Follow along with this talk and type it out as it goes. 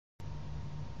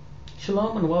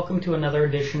Shalom and welcome to another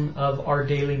edition of Our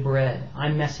Daily Bread.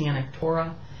 I'm Messianic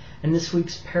Torah, and this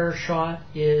week's Parashat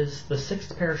is the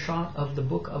 6th Parashat of the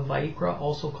book of Vayikra,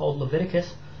 also called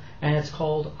Leviticus, and it's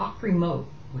called Acharei Mot,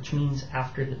 which means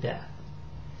after the death.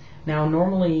 Now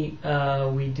normally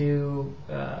we do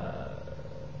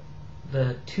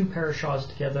the two parashas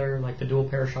together, like the dual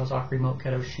parashas, Acharei Mot,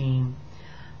 Kedoshim,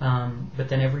 but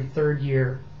then every third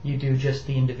year you do just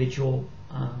the individual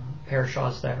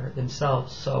parashas there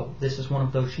themselves. So this is one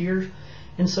of those years,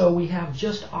 and so we have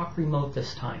just Acharei Mot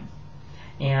this time.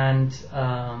 And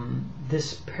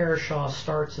this parashah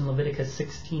starts in Leviticus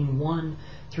 16:1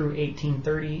 through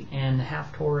 18:30, and the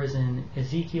half Torah is in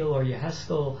Ezekiel or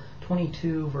Yehezkel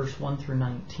 22 verse 1 through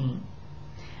 19.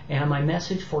 And my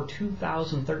message for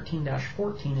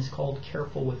 2013-14 is called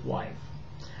Careful with Life.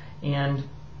 And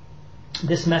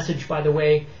this message, by the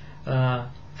way,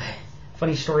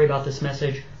 funny story about this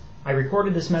message. I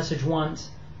recorded this message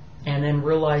once and then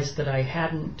realized that I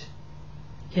hadn't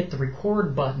hit the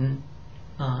record button,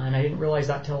 and I didn't realize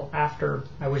that till after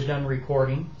I was done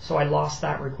recording, so I lost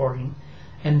that recording.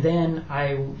 And then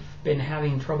I've been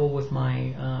having trouble with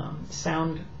my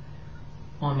sound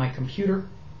on my computer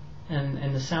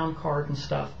and the sound card and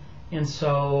stuff, and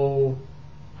so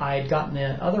I had gotten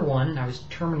the other one, and I was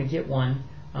determined to get one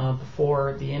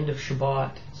before the end of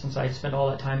Shabbat, since I had spent all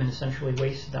that time and essentially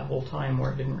wasted that whole time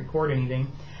where it didn't record anything.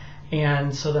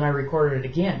 And so then I recorded it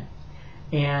again.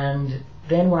 And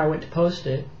then when I went to post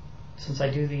it, since I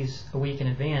do these a week in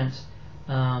advance,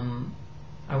 I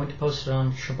went to post it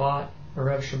on Shabbat,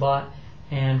 Erev Shabbat,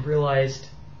 and realized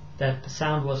that the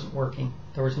sound wasn't working.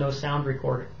 There was no sound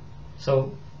recorded.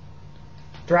 So,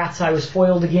 drats, I was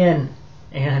foiled again.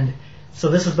 And so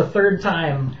this is the third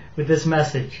time with this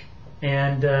message.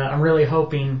 And I'm really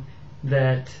hoping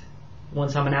that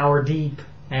once I'm an hour deep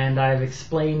and I've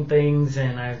explained things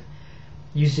and I've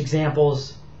used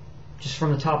examples just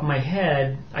from the top of my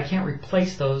head, I can't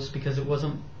replace those because it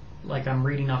wasn't like I'm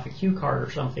reading off a cue card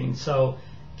or something. So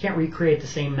I can't recreate the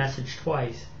same message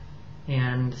twice.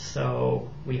 And so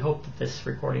we hope that this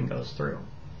recording goes through.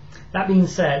 That being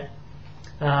said,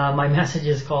 my message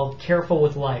is called Careful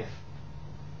with Life.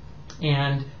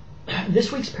 And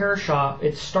this week's parashah,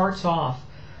 it starts off,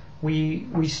 we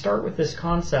start with this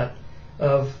concept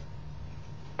of,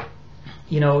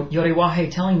 Yorewaheh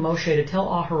telling Moshe to tell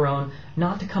Aharon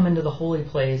not to come into the holy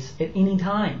place at any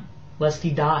time, lest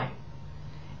he die.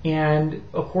 And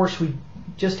of course we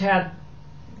just had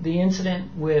the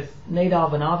incident with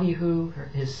Nadav and Avihu,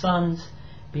 his sons,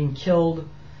 being killed.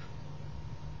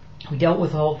 We dealt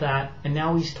with all of that, and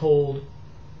now he's told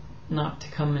not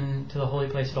to come into the holy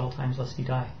place at all times lest he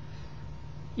die.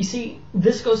 You see,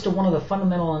 this goes to one of the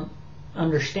fundamental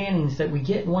understandings that we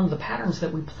get, one of the patterns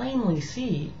that we plainly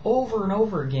see over and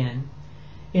over again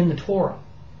in the Torah,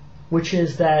 which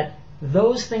is that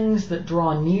those things that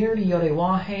draw near to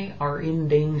Yorewaheh are in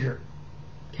danger.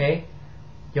 Okay?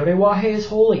 Yorewaheh is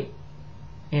holy,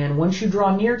 and once you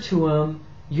draw near to him,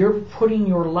 you're putting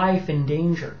your life in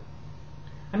danger.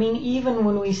 I mean, even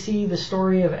when we see the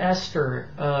story of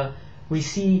Esther, we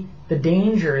see the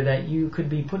danger that you could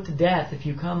be put to death if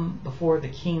you come before the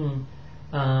king.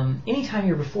 Anytime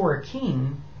you're before a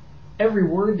king, every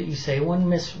word that you say, one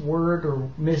misword or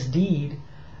misdeed,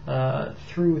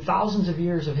 through thousands of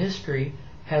years of history,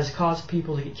 has caused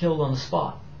people to get killed on the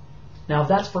spot. Now, if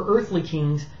that's for earthly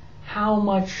kings, how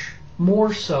much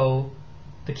more so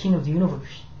the king of the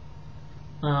universe?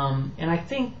 And I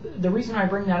think the reason I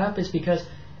bring that up is because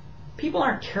people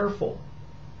aren't careful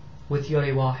with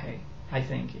Yorewaheh, I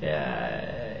think,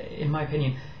 in my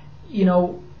opinion.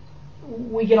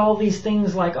 We get all these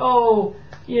things like,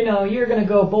 you're going to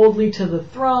go boldly to the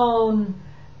throne,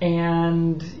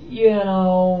 and,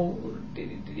 you're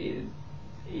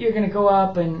going to go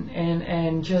up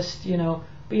and just,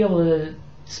 be able to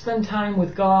spend time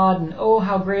with God, and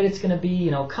how great it's going to be,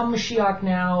 come Mashiach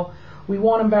now, we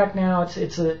want him back now.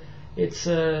 It's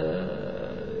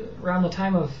around the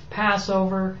time of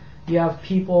Passover. You have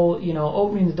people,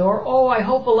 opening the door. Oh, I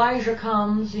hope Elijah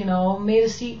comes, made a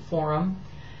seat for him.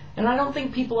 And I don't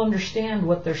think people understand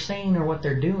what they're saying or what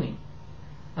they're doing.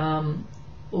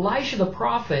 Elisha the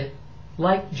prophet,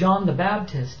 like John the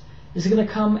Baptist, is going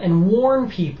to come and warn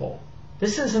people.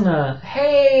 This isn't a,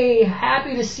 hey,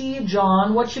 happy to see you,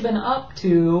 John. What you been up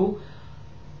to?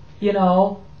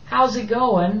 How's it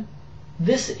going?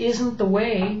 This isn't the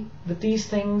way that these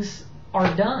things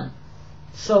are done.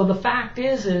 So the fact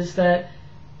is that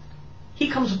he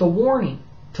comes with a warning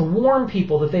to warn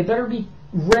people that they better be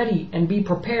ready and be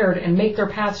prepared and make their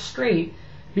path straight,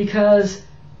 because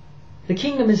the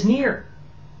kingdom is near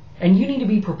and you need to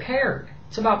be prepared.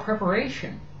 It's about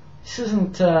preparation. This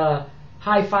isn't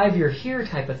high five, you're here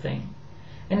type of thing.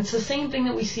 And it's the same thing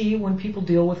that we see when people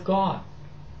deal with God.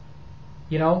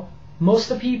 You know,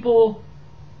 most of the people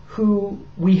who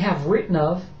we have written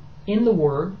of in the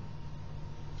Word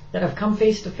that have come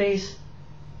face to face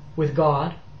with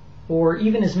God, or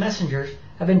even His messengers,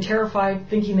 have been terrified,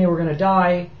 thinking they were going to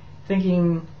die,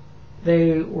 thinking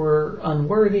they were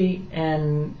unworthy,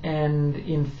 and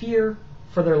in fear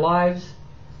for their lives.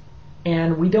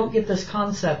 And we don't get this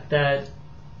concept that,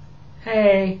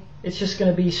 hey, it's just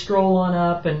going to be stroll on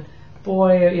up, and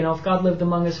boy, you know, if God lived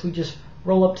among us, we just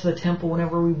roll up to the temple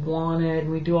whenever we wanted,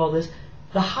 and we do all this.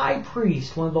 The high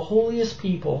priest, one of the holiest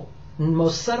people, and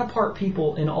most set apart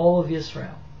people in all of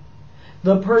Israel,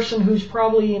 the person who's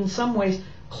probably in some ways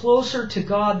closer to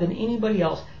God than anybody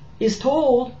else, is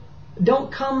told,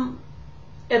 don't come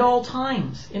at all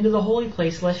times into the holy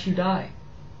place lest you die.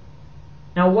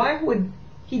 Now, why would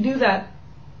he do that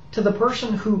to the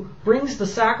person who brings the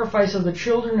sacrifice of the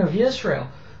children of Israel,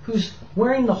 who's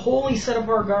wearing the holy set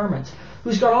apart garments,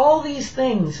 who's got all these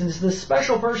things and is this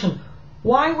special person?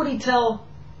 Why would he tell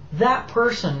that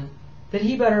person that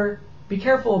he better be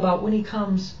careful about when he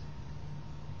comes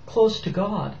close to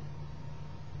God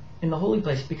in the holy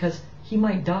place? Because he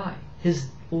might die. His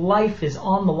life is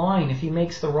on the line if he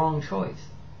makes the wrong choice.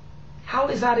 How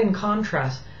is that in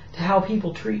contrast to how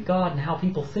people treat God and how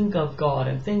people think of God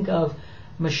and think of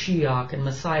Mashiach and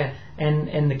Messiah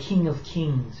and the King of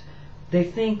Kings? They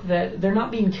think that they're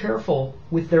not being careful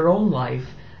with their own life,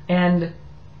 and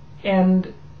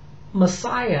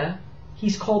Messiah,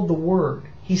 he's called the Word.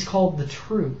 He's called the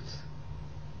truth,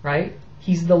 right?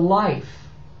 He's the life,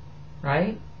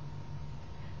 right?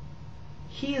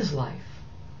 He is life.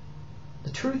 The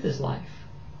truth is life.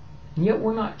 And yet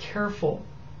we're not careful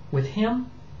with Him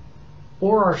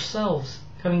or ourselves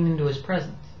coming into His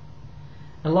presence.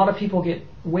 And a lot of people get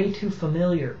way too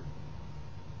familiar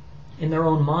in their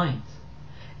own minds.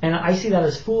 And I see that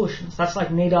as foolishness. That's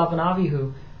like Nadab and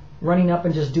Abihu running up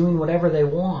and just doing whatever they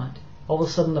want. All of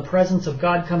a sudden the presence of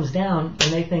God comes down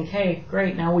and they think, hey,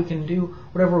 great, now we can do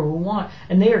whatever we want.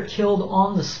 And they are killed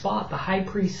on the spot, the high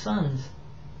priest's sons,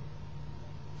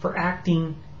 for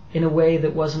acting in a way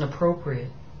that wasn't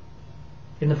appropriate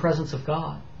in the presence of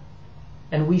God.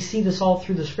 And we see this all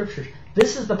through the Scriptures.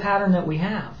 This is the pattern that we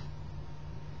have.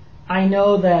 I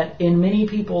know that in many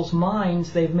people's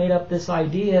minds they've made up this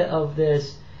idea of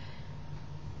this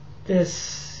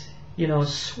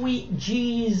sweet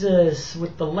Jesus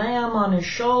with the lamb on his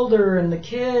shoulder, and the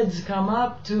kids come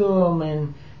up to him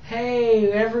and,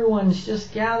 hey, everyone's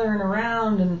just gathering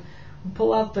around and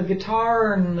pull out the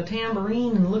guitar and the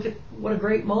tambourine and look at what a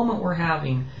great moment we're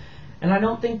having. And I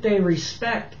don't think they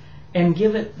respect and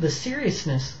give it the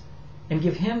seriousness and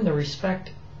give him the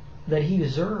respect that he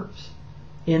deserves,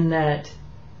 in that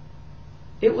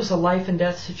it was a life and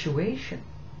death situation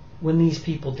when these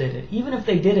people did it, even if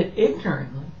they did it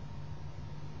ignorantly.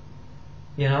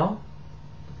 You know,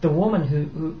 the woman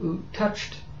who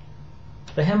touched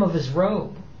the hem of his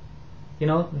robe, you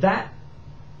know,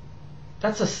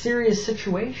 that's a serious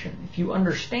situation if you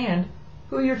understand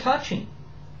who you're touching.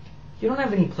 You don't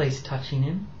have any place touching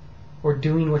him or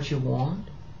doing what you want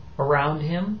around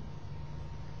him.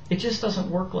 It just doesn't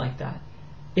work like that.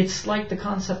 It's like the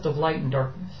concept of light and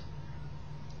darkness.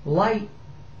 Light,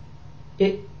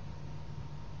 it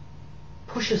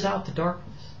pushes out the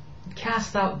darkness. It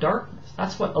casts out darkness.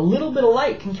 That's what a little bit of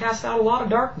light can cast out a lot of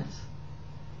darkness.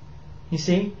 You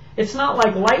see? It's not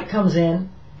like light comes in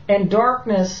and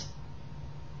darkness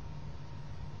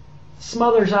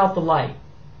smothers out the light.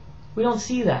 We don't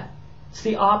see that. It's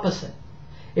the opposite.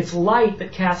 It's light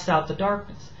that casts out the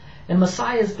darkness. And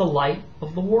Messiah is the light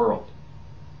of the world.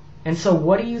 And so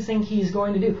what do you think he's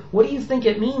going to do? What do you think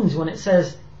it means when it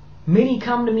says, many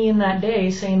come to me in that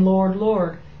day saying, Lord,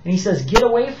 Lord. And he says, get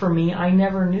away from me, I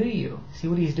never knew you. See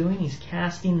what he's doing? He's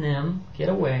casting them. Get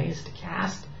away is to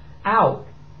cast out.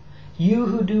 You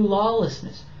who do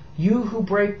lawlessness. You who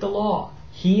break the law.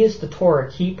 He is the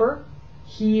Torah keeper.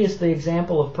 He is the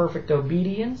example of perfect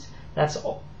obedience. That's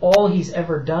all he's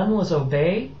ever done was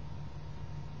obey.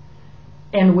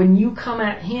 And when you come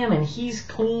at him and he's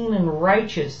clean and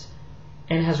righteous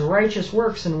and has righteous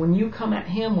works, and when you come at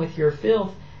him with your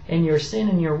filth and your sin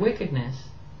and your wickedness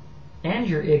and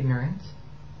your ignorance,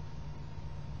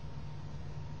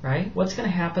 right? What's going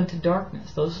to happen to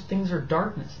darkness? Those things are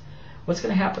darkness. What's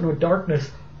going to happen when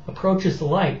darkness approaches the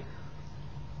light?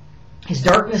 Is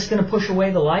darkness going to push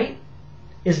away the light?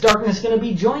 Is darkness going to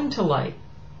be joined to light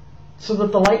so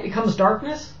that the light becomes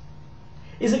darkness?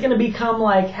 Is it going to become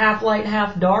like half light,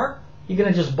 half dark? You're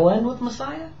going to just blend with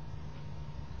Messiah?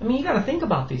 I mean, you got to think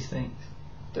about these things.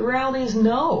 The reality is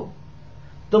no.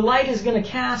 The light is going to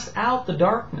cast out the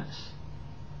darkness.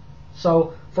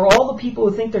 So for all the people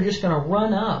who think they're just going to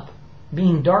run up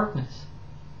being darkness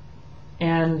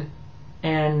and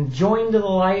join to the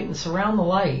light and surround the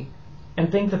light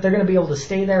and think that they're going to be able to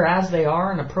stay there as they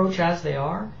are and approach as they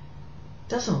are, it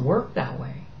doesn't work that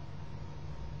way.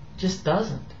 It just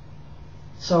doesn't.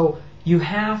 So you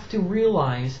have to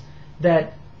realize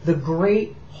that the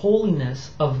great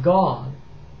holiness of God,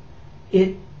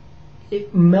 it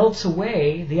melts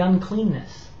away the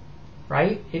uncleanness,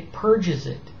 right? It purges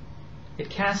it. It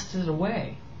casts it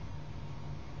away.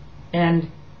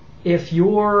 And if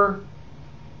you're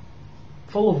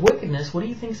full of wickedness, what do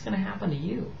you think is going to happen to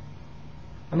you?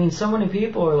 I mean, so many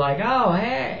people are like, oh,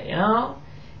 hey,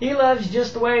 He loves you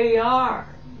just the way you are.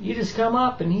 You just come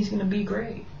up and He's going to be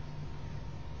great.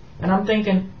 And I'm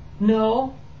thinking,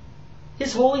 no,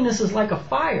 His holiness is like a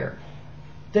fire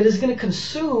that is going to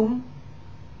consume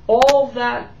all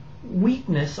that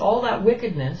weakness, all that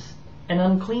wickedness and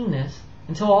uncleanness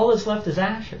until all that's left is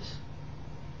ashes.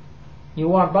 You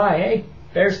walk by, hey,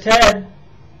 there's Ted.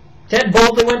 Ted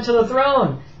boldly went to the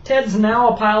throne. Ted's now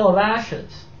a pile of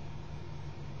ashes.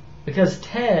 Because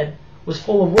Ted was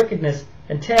full of wickedness,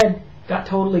 and Ted got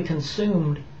totally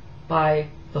consumed by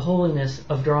the holiness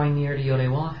of drawing near to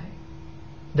Yod-Heh-Wahe.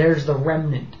 There's the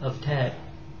remnant of Ted.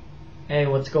 Hey,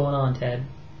 what's going on, Ted?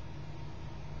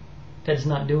 Ted's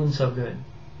not doing so good.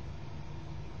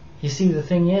 You see, the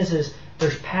thing is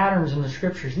there's patterns in the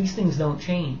Scriptures. These things don't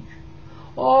change.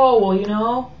 Oh,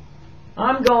 well,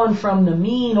 I'm going from the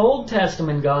mean Old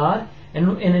Testament God,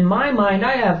 and in my mind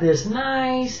I have this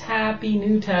nice, happy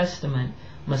New Testament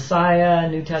Messiah,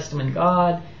 New Testament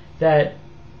God that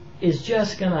is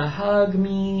just going to hug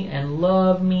me and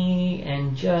love me,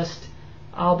 and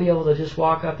I'll be able to just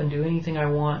walk up and do anything I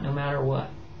want no matter what.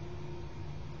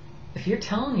 If you're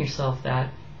telling yourself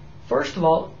that, first of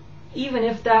all, even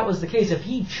if that was the case,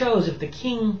 if the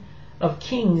King of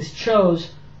Kings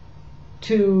chose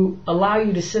to allow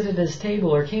you to sit at His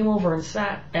table or came over and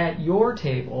sat at your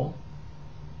table,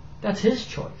 that's His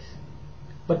choice.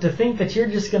 But to think that you're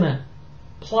just going to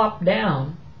plop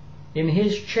down in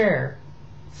His chair,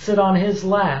 sit on His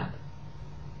lap,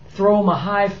 throw Him a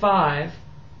high five,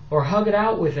 or hug it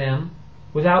out with Him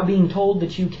without being told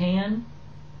that you can,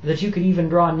 that you could even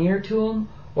draw near to Him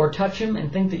or touch Him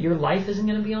and think that your life isn't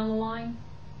going to be on the line,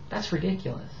 that's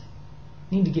ridiculous.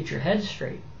 You need to get your head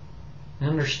straight and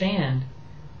understand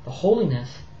the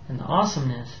holiness and the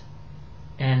awesomeness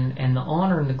and the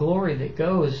honor and the glory that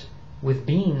goes with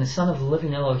being the Son of the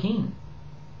living Elohim.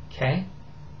 Okay?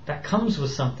 That comes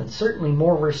with something. Certainly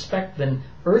more respect than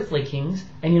earthly kings.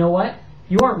 And you know what?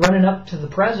 You aren't running up to the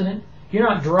president. You're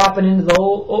not dropping into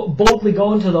boldly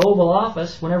going to the Oval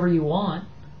Office whenever you want.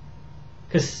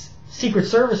 Because Secret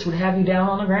Service would have you down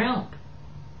on the ground.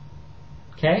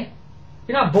 Okay?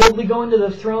 You're not boldly going to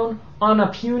the throne on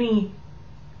a puny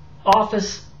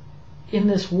office in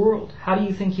this world. How do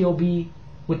you think you'll be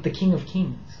with the King of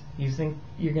Kings? You think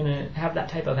you're going to have that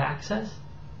type of access?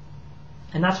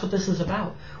 And that's what this is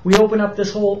about. We open up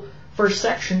this whole first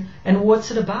section, and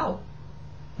what's it about?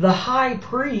 The high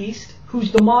priest,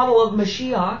 who's the model of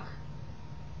Mashiach,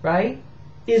 right,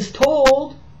 is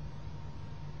told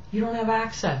you don't have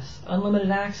access,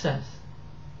 unlimited access.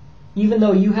 Even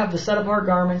though you have the set-apart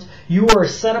garments, you are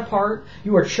set apart,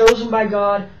 you are chosen by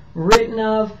God, written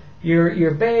of,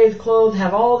 you're bathed, clothed,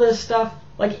 have all this stuff.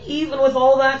 Like, even with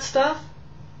all that stuff,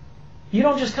 you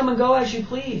don't just come and go as you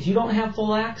please. You don't have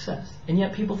full access. And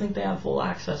yet people think they have full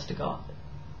access to God.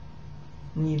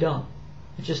 And you don't.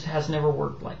 It just has never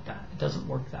worked like that. It doesn't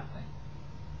work that way.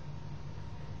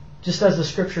 Just as the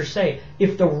Scriptures say,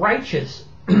 if the righteous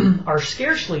are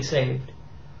scarcely saved,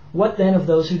 what then of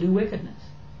those who do wickedness?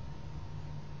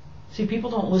 See, people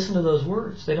don't listen to those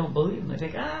words. They don't believe them. They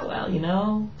think,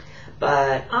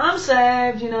 but I'm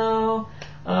saved,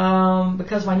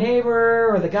 because my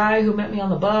neighbor or the guy who met me on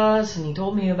the bus and he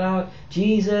told me about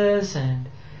Jesus and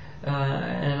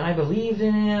I believed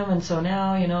in Him, and so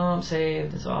now, I'm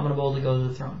saved, and so I'm going to boldly go to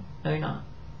the throne. No, you're not.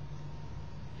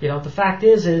 The fact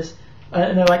is,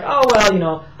 and they're like,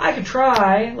 I could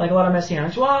try, like a lot of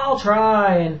Messianics, I'll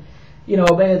try and,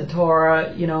 obey the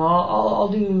Torah, I'll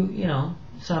do,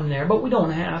 some there, but we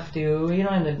don't have to,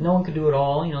 no one could do it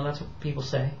all, that's what people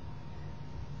say.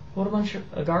 What a bunch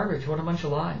of garbage, what a bunch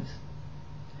of lies.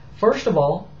 First of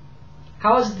all,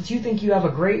 how is it that you think you have a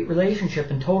great relationship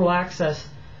and total access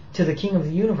to the King of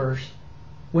the universe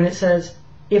when it says,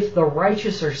 if the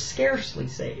righteous are scarcely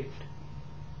saved,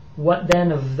 what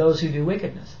then of those who do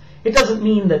wickedness? It doesn't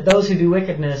mean that those who do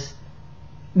wickedness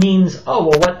means,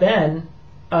 what then?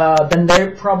 Then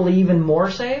they're probably even more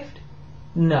saved?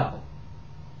 No.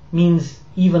 It means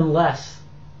even less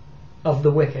of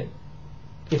the wicked,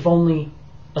 if only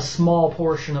a small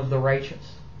portion of the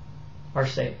righteous are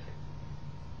saved,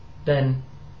 then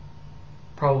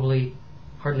probably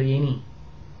hardly any,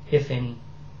 if any,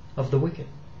 of the wicked.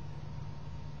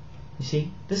 You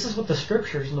see, this is what the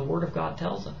Scriptures and the Word of God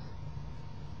tells us.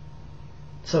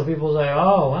 So people say,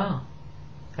 oh, wow,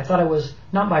 I thought it was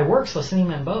not by works lest any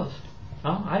man boast.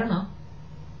 Oh, I don't know.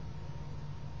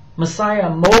 Messiah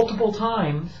multiple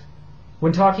times,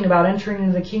 when talking about entering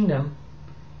into the kingdom,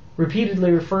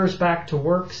 repeatedly refers back to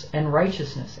works and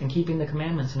righteousness and keeping the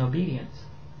commandments and obedience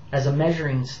as a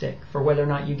measuring stick for whether or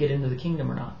not you get into the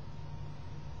kingdom or not.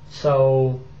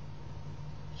 So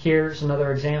here's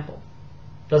another example.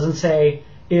 Doesn't say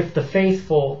if the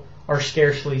faithful are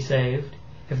scarcely saved,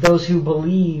 if those who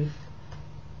believe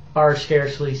are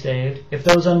scarcely saved, if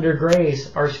those under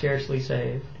grace are scarcely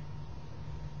saved.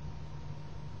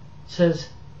 It says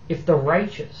if the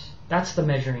righteous, that's the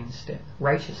measuring stick,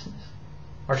 righteousness,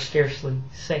 are scarcely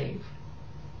saved.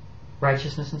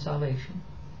 Righteousness and salvation.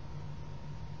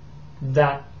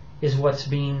 That is what's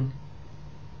being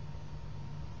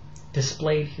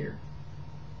displayed here.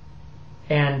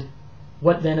 And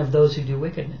what then of those who do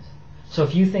wickedness? So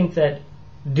if you think that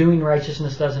doing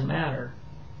righteousness doesn't matter,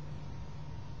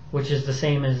 which is the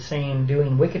same as saying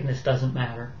doing wickedness doesn't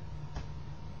matter,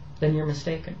 then you're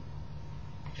mistaken.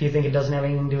 If you think it doesn't have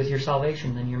anything to do with your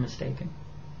salvation, then you're mistaken.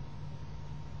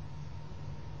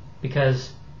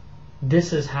 Because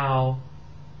this is how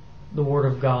the Word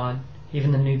of God,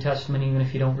 even the New Testament, even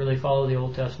if you don't really follow the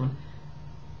Old Testament,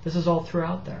 this is all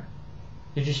throughout there.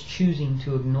 You're just choosing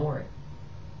to ignore it.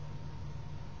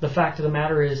 The fact of the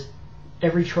matter is,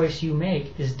 every choice you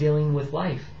make is dealing with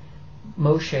life.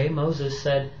 Moses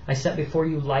said, I set before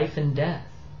you life and death.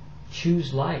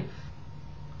 Choose life.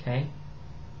 Okay?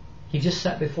 He just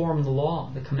set before him the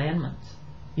law, the commandments.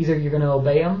 Either you're going to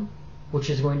obey them, which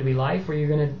is going to be life, or you're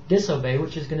going to disobey,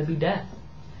 which is going to be death.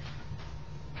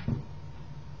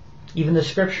 Even the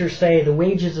Scriptures say the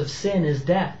wages of sin is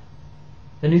death.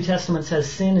 The New Testament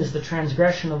says sin is the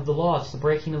transgression of the law. It's the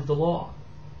breaking of the law.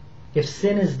 If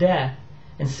sin is death,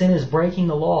 and sin is breaking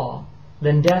the law,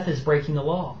 then death is breaking the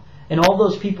law. And all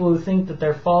those people who think that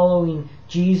they're following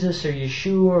Jesus or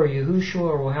Yeshua or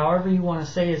Yahushua or however you want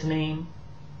to say his name,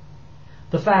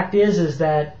 the fact is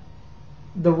that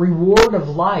the reward of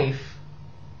life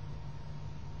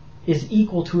is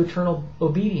equal to eternal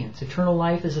obedience. Eternal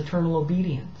life is eternal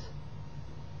obedience.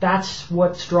 That's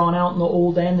what's drawn out in the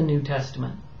Old and the New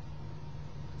Testament.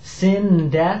 Sin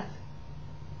and death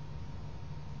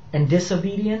and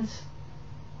disobedience,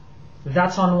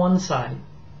 that's on one side.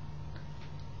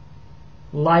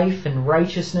 Life and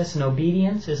righteousness and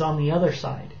obedience is on the other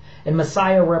side. And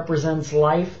Messiah represents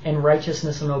life and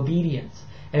righteousness and obedience.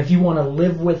 And if you want to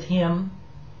live with him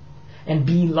and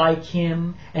be like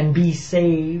him and be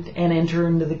saved and enter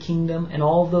into the kingdom and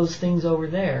all of those things over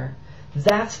there,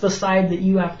 that's the side that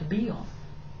you have to be on.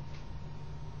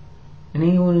 And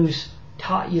anyone who's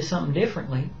taught you something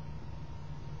differently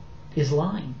is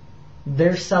lying.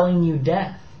 They're selling you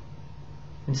death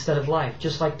instead of life,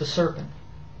 just like the serpent.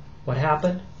 What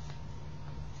happened?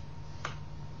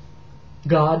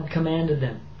 God commanded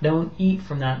them, don't eat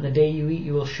from that, and the day you eat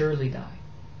you will surely die.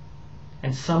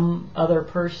 And some other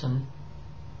person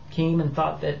came and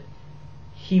thought that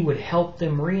he would help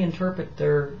them reinterpret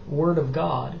their Word of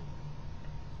God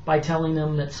by telling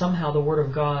them that somehow the Word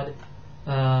of God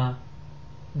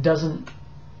doesn't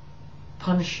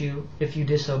punish you if you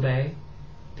disobey,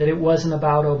 that it wasn't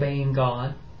about obeying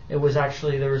God. It was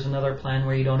actually, there was another plan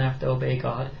where you don't have to obey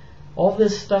God. All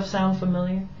this stuff sound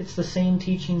familiar? It's the same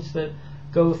teachings that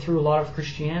go through a lot of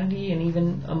Christianity and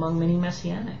even among many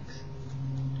Messianics,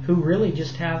 who really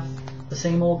just have the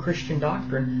same old Christian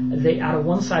doctrine. They, out of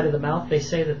one side of the mouth, they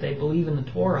say that they believe in the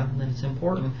Torah and that it's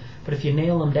important, but if you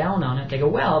nail them down on it, they go,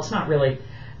 well, it's not really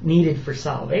needed for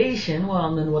salvation. Well,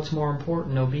 and then what's more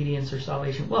important, obedience or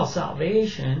salvation? Well,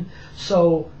 salvation.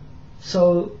 So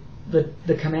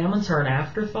the commandments are an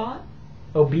afterthought?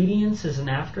 Obedience is an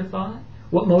afterthought?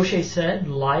 What Moshe said,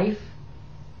 life,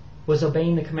 was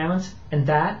obeying the commandments, and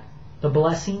that, the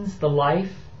blessings, the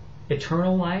life,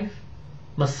 eternal life,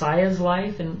 Messiah's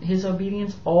life and his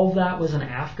obedience, all that was an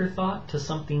afterthought to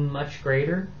something much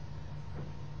greater,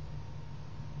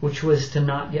 which was to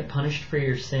not get punished for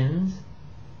your sins.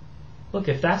 Look,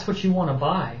 if that's what you want to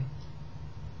buy,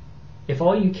 if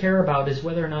all you care about is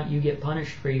whether or not you get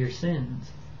punished for your sins,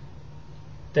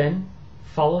 then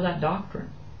follow that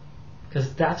doctrine.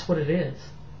 Because that's what it is.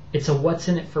 It's a what's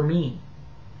in it for me.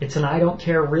 It's an I don't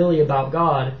care really about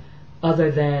God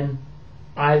other than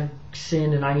I've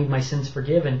sinned and I need my sins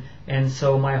forgiven, and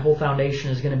so my whole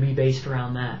foundation is going to be based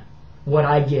around that. What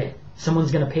I get.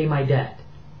 Someone's going to pay my debt.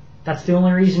 That's the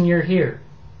only reason you're here.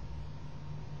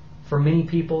 For many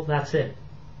people, that's it.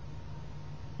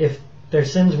 If their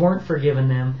sins weren't forgiven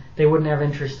them, they wouldn't have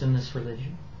interest in this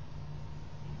religion.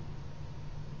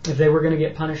 If they were going to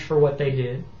get punished for what they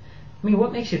did. I mean,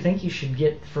 what makes you think you should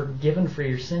get forgiven for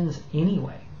your sins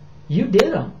anyway? You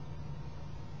did them.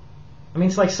 I mean,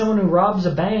 it's like someone who robs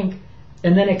a bank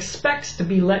and then expects to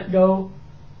be let go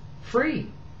free.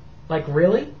 Like,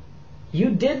 really? You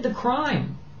did the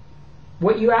crime.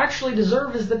 What you actually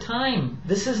deserve is the time.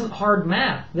 This isn't hard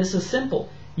math. This is simple.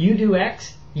 You do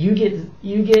X, you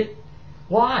get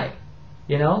Y.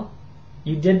 You know?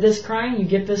 You did this crime, you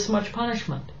get this much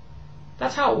punishment.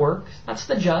 That's how it works. That's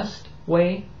the just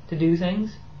way to do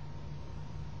things.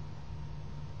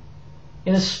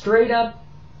 In a straight up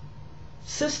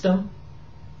system,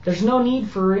 there's no need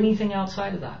for anything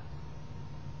outside of that.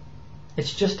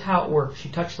 It's just how it works.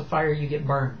 You touch the fire, you get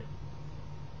burned.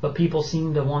 But people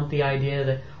seem to want the idea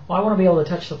that, well, I want to be able to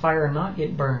touch the fire and not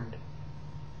get burned.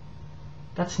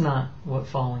 That's not what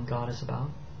following God is about.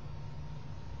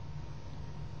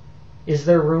 Is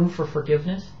there room for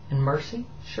forgiveness and mercy?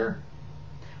 Sure.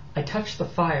 I touched the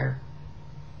fire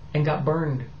and got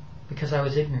burned because I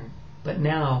was ignorant. But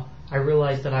now I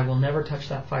realize that I will never touch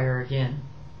that fire again.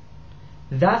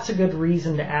 That's a good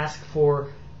reason to ask for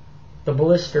the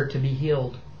blister to be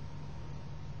healed.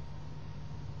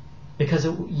 Because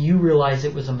you realize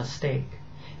it was a mistake.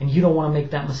 And you don't want to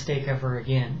make that mistake ever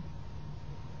again.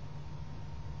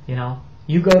 You know?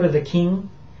 You go to the king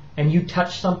and you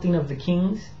touch something of the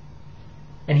king's,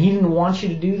 and he didn't want you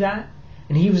to do that,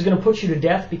 and he was going to put you to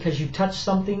death because you touched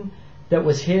something that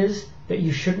was his that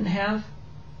you shouldn't have,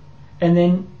 and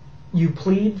then you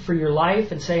plead for your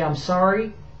life and say, I'm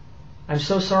sorry, I'm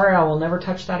so sorry, I will never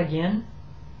touch that again.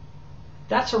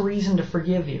 That's a reason to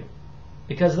forgive you.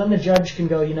 Because then the judge can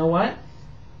go, you know what?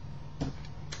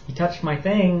 He touched my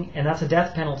thing, and that's a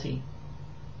death penalty.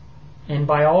 And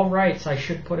by all rights, I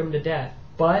should put him to death.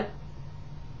 But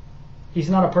he's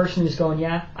not a person who's going,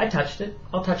 yeah, I touched it,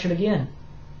 I'll touch it again.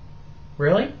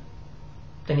 Really?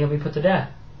 Then he'll be put to death.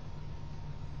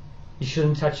 You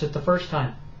shouldn't touch it the first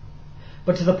time.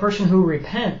 But to the person who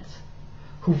repents,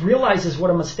 who realizes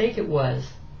what a mistake it was,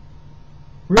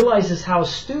 realizes how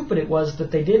stupid it was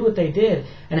that they did what they did,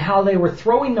 and how they were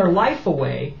throwing their life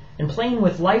away and playing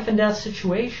with life and death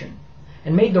situation,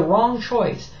 and made the wrong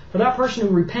choice. For that person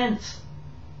who repents,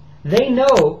 they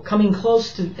know, coming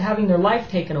close to having their life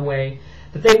taken away,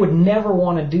 that they would never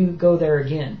want to go there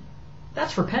again.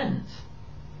 That's repentance.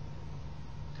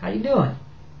 How you doing?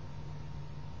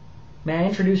 May I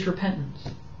introduce repentance?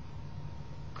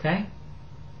 Okay?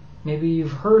 Maybe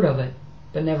you've heard of it,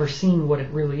 but never seen what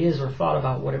it really is or thought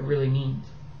about what it really means.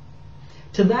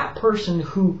 To that person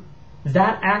who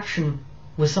that action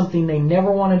was something they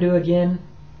never want to do again,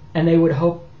 and they would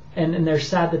hope, and they're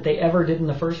sad that they ever did in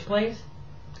the first place,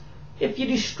 if you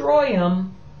destroy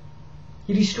them,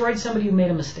 you destroyed somebody who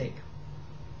made a mistake,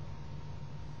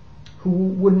 who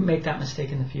wouldn't make that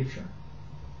mistake in the future.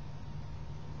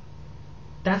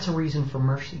 That's a reason for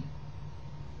mercy.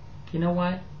 You know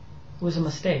what? It was a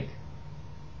mistake.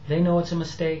 They know it's a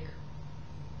mistake.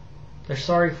 They're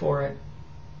sorry for it.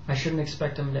 I shouldn't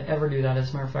expect them to ever do that. As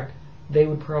a matter of fact, they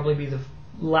would probably be the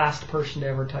last person to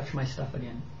ever touch my stuff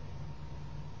again,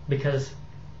 because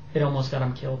it almost got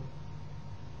them killed.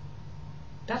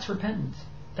 That's repentance.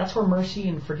 That's where mercy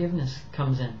and forgiveness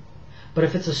comes in. But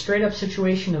if it's a straight up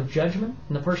situation of judgment,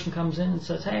 and the person comes in and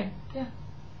says, hey, yeah,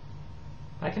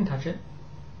 I can touch it.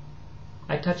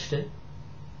 I touched it,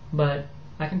 but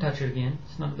I can touch it again.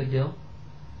 It's not a big deal.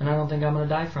 And I don't think I'm going to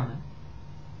die from it.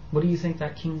 What do you think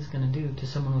that king's going to do to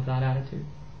someone with that attitude?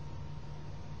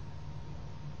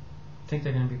 I think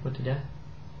they're going to be put to death.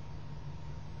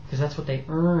 Because that's what they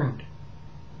earned.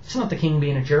 It's not the king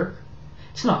being a jerk.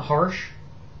 It's not harsh.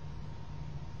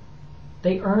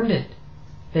 They earned it.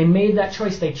 They made that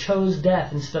choice. They chose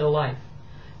death instead of life.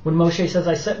 When Moshe says,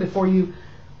 I set before you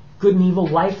good and evil,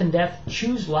 life and death,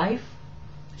 choose life.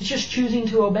 It's just choosing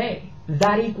to obey.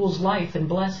 That equals life and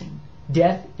blessing.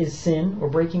 Death is sin or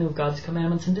breaking of God's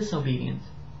commandments and disobedience.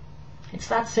 It's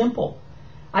that simple.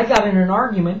 I got in an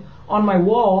argument on my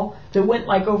wall that went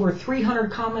like over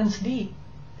 300 comments deep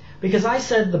because I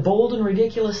said the bold and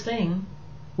ridiculous thing,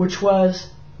 which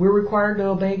was we're required to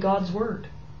obey God's word.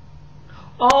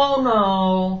 Oh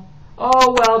no.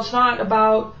 Oh well, it's not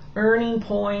about earning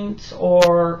points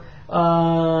or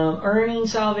earning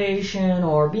salvation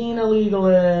or being a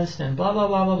legalist and blah blah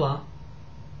blah blah blah.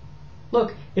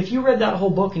 Look, if you read that whole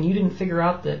book and you didn't figure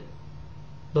out that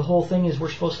the whole thing is we're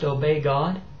supposed to obey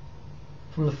God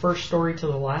from the first story to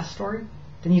the last story,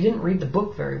 then you didn't read the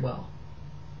book very well.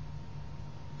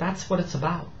 That's what it's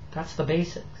about. That's the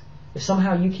basics. If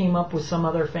somehow you came up with some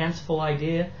other fanciful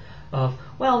idea of,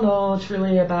 well, no, it's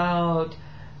really about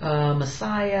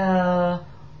Messiah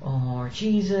or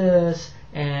Jesus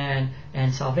and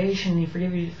salvation, and He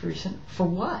forgive you for your sin, for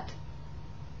what?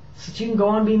 So that you can go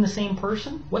on being the same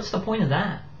person? What's the point of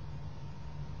that?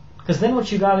 Because then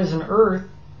what you got is an earth,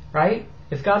 right?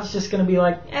 If God's just going to be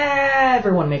like,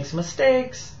 everyone makes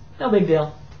mistakes, no big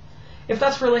deal. If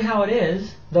that's really how it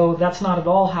is, though that's not at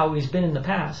all how He's been in the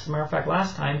past. As a matter of fact,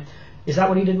 last time, is that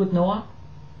what He did with Noah?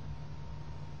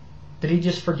 Did He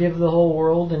just forgive the whole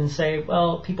world and say,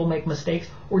 well, people make mistakes?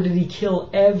 Or did He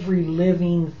kill every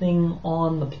living thing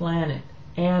on the planet?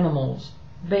 Animals,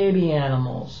 baby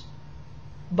animals,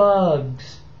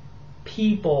 bugs,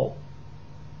 people.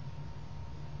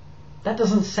 That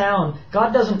doesn't sound,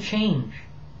 God doesn't change.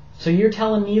 So you're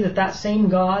telling me that that same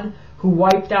God who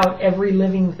wiped out every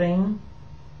living thing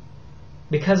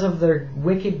because of their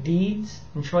wicked deeds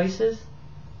and choices,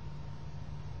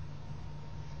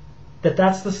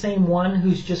 that's the same one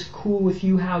who's just cool with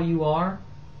you how you are?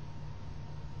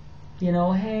 You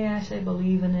know, hey, I say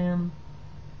believe in Him.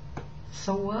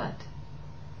 So what?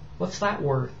 What's that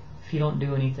worth if you don't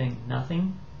do anything?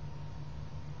 Nothing?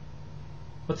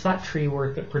 What's that tree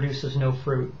worth that produces no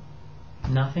fruit?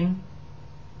 Nothing?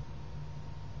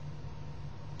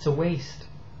 It's a waste.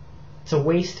 It's a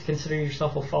waste to consider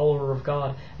yourself a follower of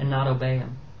God and not obey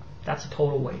Him. That's a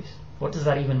total waste. What does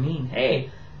that even mean?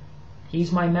 Hey,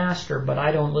 He's my master, but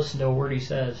I don't listen to a word He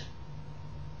says.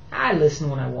 I listen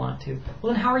when I want to.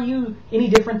 Well, then how are you any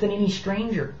different than any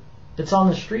stranger that's on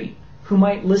the street who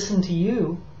might listen to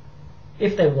you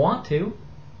if they want to?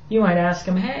 You might ask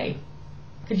them, hey,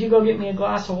 could you go get me a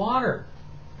glass of water?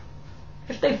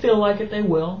 If they feel like it, they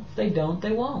will. If they don't,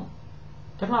 they won't.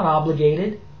 They're not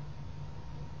obligated.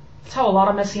 That's how a lot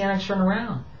of Messianics run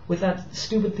around, with that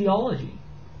stupid theology.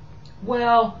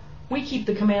 Well, we keep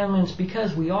the commandments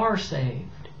because we are saved.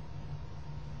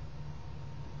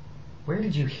 Where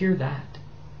did you hear that?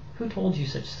 Who told you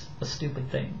such a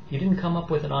stupid thing? You didn't come up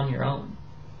with it on your own.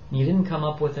 You didn't come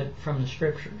up with it from the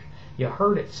Scriptures. You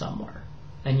heard it somewhere.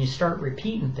 And you start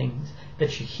repeating things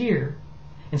that you hear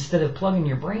instead of plugging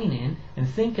your brain in and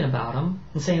thinking about them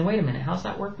and saying, wait a minute, how's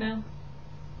that work now?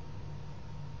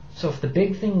 So if the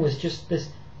big thing was just this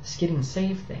getting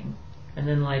saved thing, and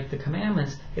then like the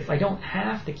commandments, if I don't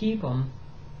have to keep them,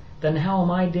 then how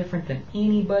am I different than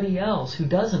anybody else who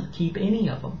doesn't keep any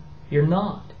of them? You're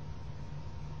not.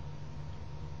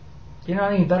 You're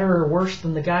not any better or worse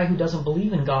than the guy who doesn't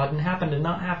believe in God and happened to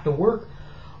not have to work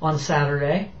on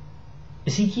Saturday.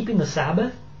 Is he keeping the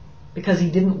Sabbath because he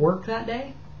didn't work that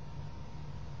day?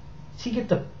 Does he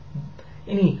get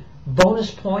any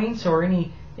bonus points or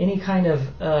any kind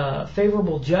of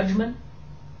favorable judgment?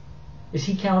 Is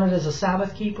he counted as a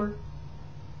Sabbath keeper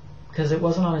because it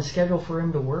wasn't on his schedule for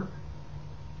him to work?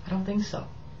 I don't think so.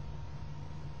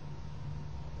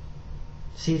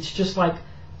 See, it's just like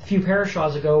a few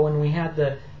parashas ago when we had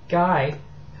the guy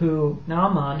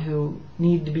Naaman, who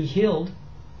needed to be healed,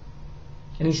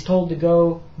 and he's told to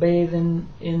go bathe in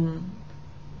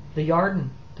the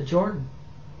Jordan.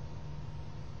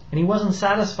 And he wasn't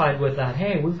satisfied with that.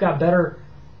 Hey, we've got better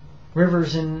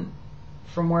rivers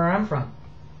from where I'm from.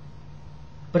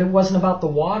 But it wasn't about the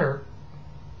water.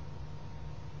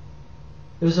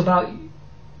 It was about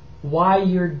why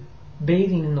you're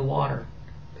bathing in the water.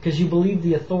 Because you believe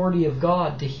the authority of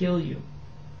God to heal you.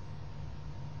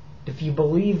 If you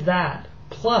believe that,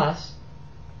 plus,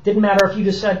 didn't matter if you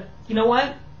just said, you know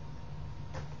what?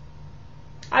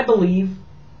 I believe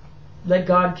that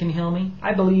God can heal me.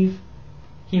 I believe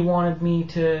He wanted me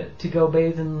to go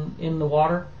bathe in the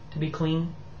water, to be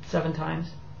clean 7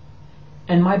 times.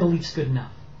 And my belief's good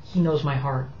enough. He knows my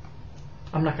heart.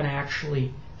 I'm not going to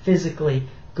actually physically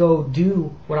go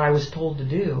do what I was told to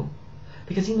do,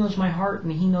 because He knows my heart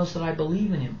and He knows that I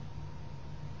believe in Him.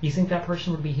 You think that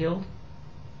person would be healed?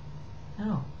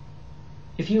 No.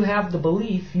 If you have the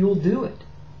belief, you'll do it.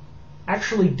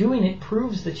 Actually doing it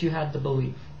proves that you had the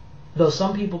belief. Though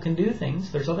some people can do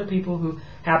things, there's other people who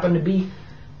happen to be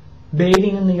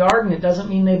bathing in the garden. It doesn't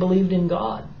mean they believed in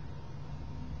God.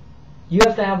 You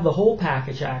have to have the whole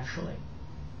package, actually.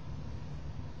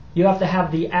 You have to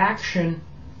have the action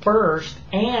first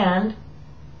and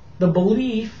the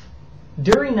belief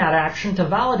during that action to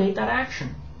validate that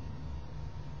action.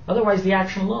 Otherwise, the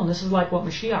action alone. This is like what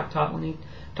Mashiach taught when He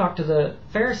talked to the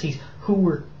Pharisees, who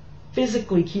were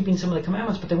physically keeping some of the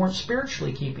commandments, but they weren't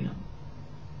spiritually keeping them.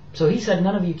 So He said,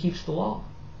 none of you keeps the law.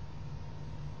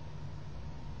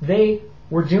 They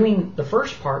we're doing the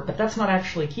first part, but that's not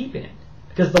actually keeping it.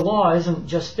 Because the law isn't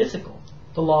just physical.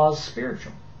 The law is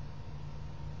spiritual.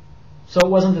 So it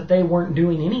wasn't that they weren't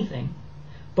doing anything,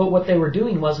 but what they were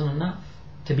doing wasn't enough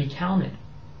to be counted.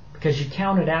 Because you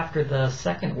count it after the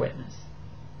second witness.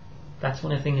 That's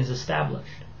when a thing is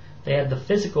established. They had the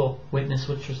physical witness,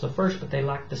 which was the first, but they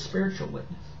lacked the spiritual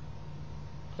witness.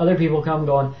 Other people come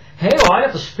going, hey, well, I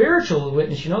got the spiritual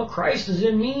witness, Christ is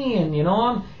in me, and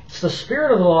it's the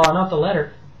spirit of the law, not the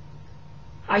letter.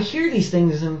 I hear these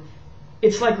things, and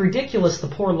it's like ridiculous the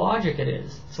poor logic it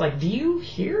is. It's like, do you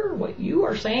hear what you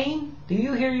are saying? Do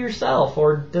you hear yourself?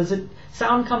 Or does it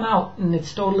sound come out and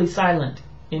it's totally silent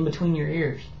in between your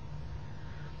ears?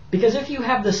 Because if you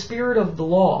have the spirit of the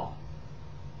law,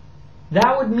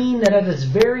 that would mean that at its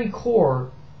very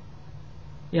core,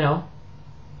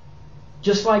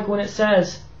 just like when it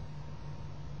says,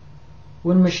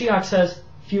 when Mashiach says,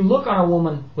 if you look on a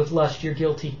woman with lust, you're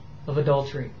guilty of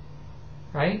adultery.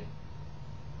 Right?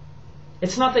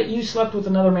 It's not that you slept with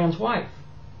another man's wife.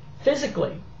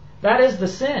 Physically. That is the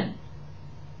sin.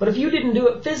 But if you didn't do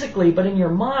it physically, but in your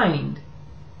mind,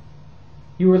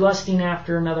 you were lusting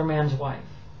after another man's wife,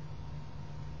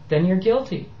 then you're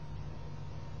guilty.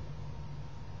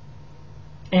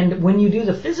 And when you do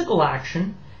the physical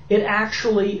action, it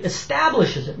actually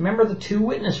establishes it. Remember the two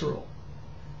witness rule.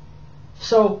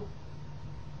 So,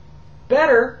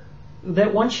 better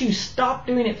that once you stop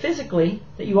doing it physically,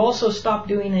 that you also stop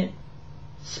doing it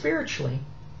spiritually.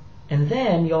 And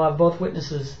then you'll have both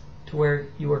witnesses to where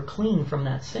you are clean from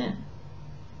that sin.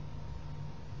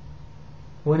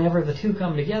 Whenever the two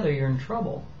come together, you're in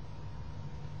trouble.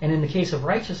 And in the case of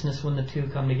righteousness, when the two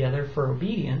come together for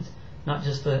obedience, not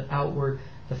just the outward,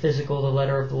 the physical, the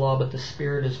letter of the law, but the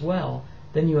spirit as well,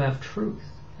 then you have truth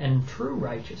and true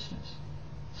righteousness.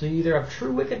 So you either have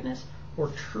true wickedness or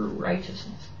true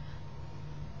righteousness.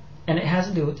 And it has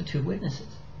to do with the two witnesses.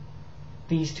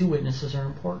 These two witnesses are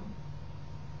important.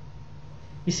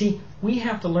 You see, we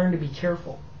have to learn to be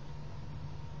careful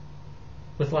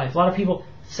with life. A lot of people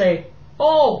say,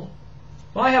 oh,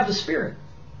 well, I have the Spirit.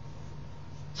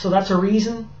 So that's a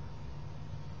reason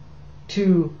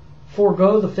to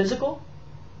forego the physical?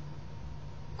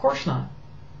 Of course not.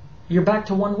 You're back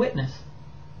to one witness.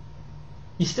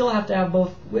 You still have to have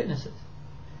both witnesses.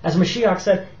 As Mashiach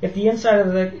said, if the inside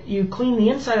of you clean the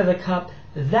inside of the cup,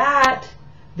 that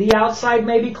the outside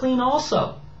may be clean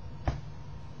also.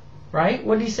 Right?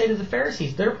 What did he say to the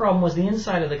Pharisees? Their problem was the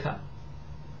inside of the cup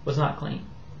was not clean.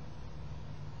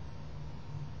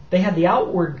 They had the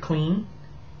outward clean,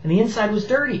 and the inside was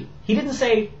dirty. He didn't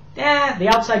say, the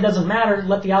outside doesn't matter,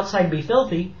 let the outside be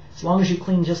filthy, as long as you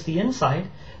clean just the inside.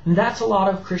 And that's a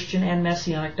lot of Christian and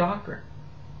Messianic doctrine.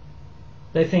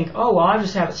 They think, oh, well, I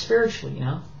just have it spiritually,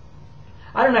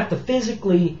 I don't have to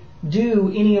physically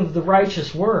do any of the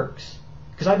righteous works,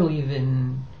 because I believe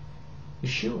in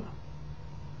Yeshua.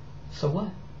 So what?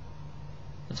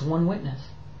 It's one witness.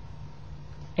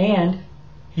 And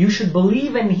you should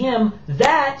believe in him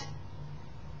that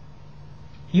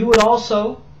you would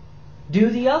also do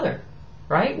the other.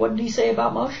 Right? What did he say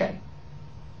about Moshe?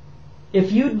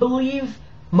 If you'd believe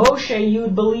Moshe,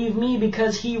 you'd believe me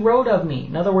because he wrote of me.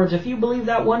 In other words, if you believe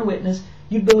that one witness,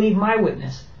 you'd believe my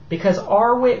witness. Because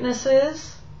our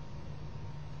witnesses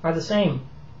are the same.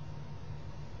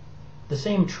 The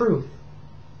same truth.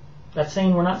 That's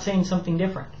saying we're not saying something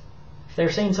different. If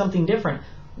they're saying something different,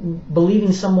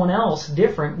 believing someone else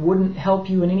different wouldn't help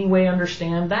you in any way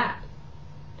understand that.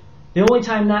 The only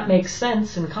time that makes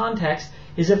sense in context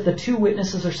is if the two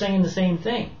witnesses are saying the same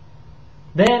thing.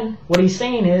 Then what he's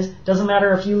saying is, doesn't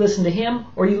matter if you listen to him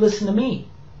or you listen to me.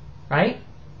 Right?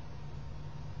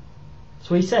 That's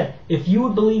what he said. If you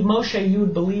would believe Moshe, you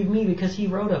would believe me because he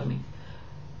wrote of me.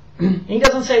 And he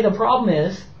doesn't say the problem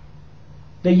is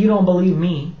that you don't believe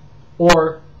me,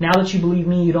 or now that you believe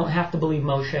me, you don't have to believe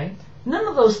Moshe. None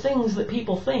of those things that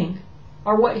people think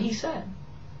are what he said.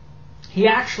 He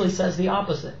actually says the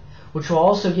opposite, which will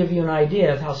also give you an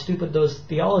idea of how stupid those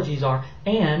theologies are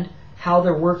and how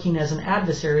they're working as an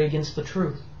adversary against the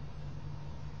truth.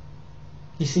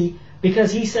 You see,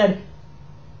 because he said,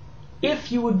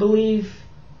 if you would believe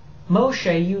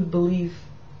Moshe, you'd believe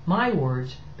my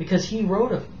words because he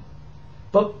wrote of me.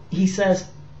 But he says,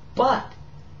 but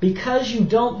because you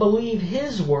don't believe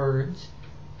his words,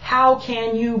 how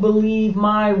can you believe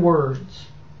my words?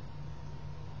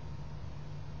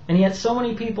 And yet so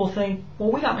many people think,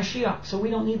 well, we got Mashiach, so we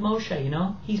don't need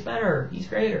Moshe, He's better, he's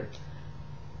greater.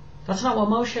 That's not what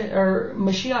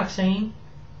Mashiach's saying.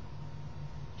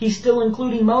 He's still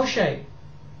including Moshe.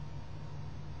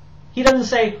 He doesn't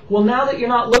say, well, now that you're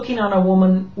not looking on a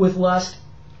woman with lust,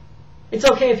 it's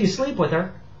okay if you sleep with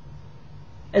her.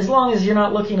 as long as you're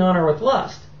not looking on her with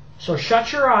lust. So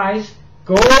shut your eyes,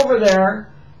 go over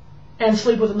there, and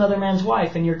sleep with another man's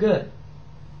wife, and you're good.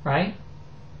 Right?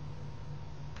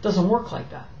 It doesn't work like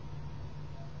that.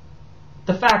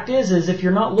 The fact is if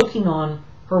you're not looking on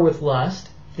her with lust,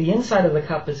 the inside of the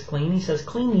cup is clean. He says,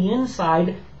 clean the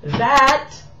inside,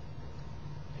 that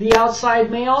the outside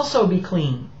may also be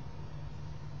clean.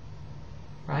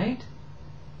 Right?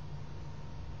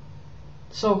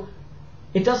 So,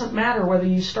 it doesn't matter whether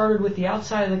you started with the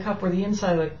outside of the cup or the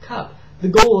inside of the cup. The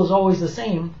goal is always the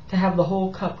same, to have the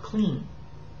whole cup clean.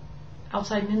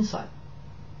 Outside and inside.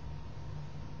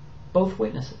 Both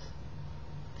witnesses.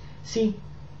 See,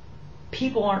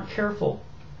 people aren't careful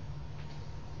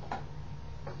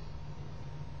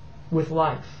with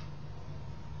life.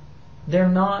 They're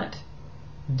not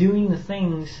doing the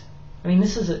things. I mean,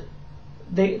 this is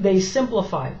they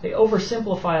simplify. They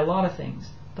oversimplify a lot of things.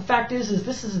 The fact is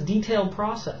this is a detailed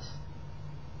process.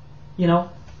 You know,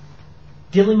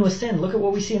 dealing with sin. Look at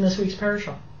what we see in this week's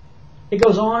Parashat. It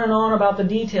goes on and on about the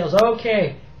details.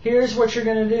 Okay, here's what you're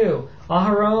going to do.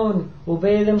 Aharon will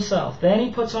bathe himself. Then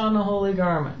he puts on the holy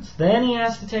garments. Then he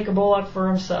has to take a bullock for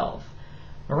himself,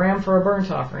 a ram for a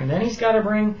burnt offering. Then he's got to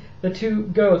bring the 2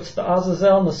 goats, the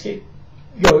Azazel and the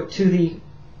scapegoat, to the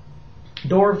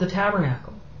door of the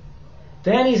tabernacle.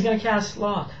 Then he's going to cast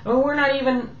lots. I mean,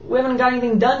 we haven't got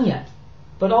anything done yet.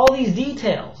 But all these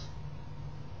details,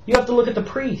 you have to look at the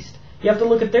priest. You have to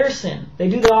look at their sin. They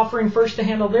do the offering first to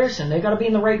handle their sin. They've got to be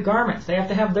in the right garments. They have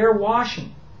to have their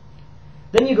washing.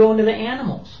 Then you go into the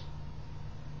animals.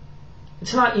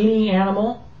 It's not any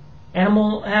animal.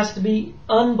 Animal has to be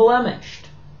unblemished.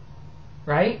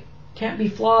 Right? Can't be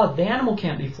flawed. The animal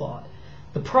can't be flawed.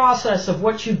 The process of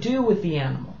what you do with the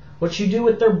animal. What you do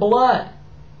with their blood.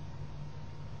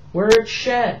 Where it's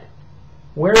shed.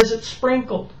 Where is it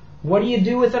sprinkled? What do you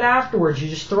do with it afterwards? You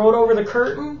just throw it over the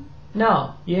curtain?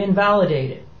 No, you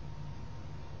invalidate it.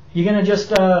 You're going to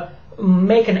just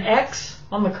make an X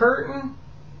on the curtain,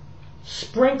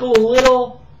 sprinkle a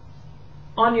little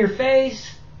on your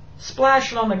face,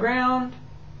 splash it on the ground.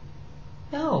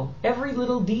 No, every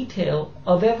little detail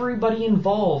of everybody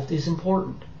involved is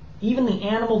important. Even the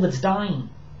animal that's dying,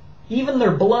 even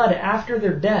their blood after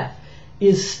their death,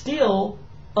 is still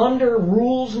under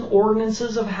rules and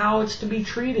ordinances of how it's to be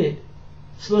treated,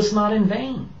 so it's not in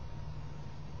vain.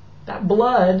 That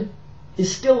blood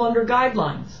is still under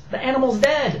guidelines. The animal's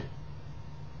dead.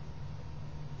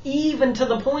 Even to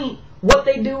the point what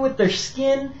they do with their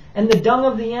skin and the dung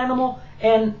of the animal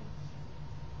and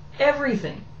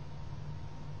everything.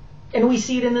 And we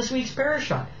see it in this week's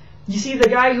Parashat. You see the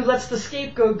guy who lets the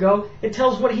scapegoat go, it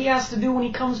tells what he has to do when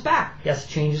he comes back. He has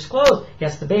to change his clothes. He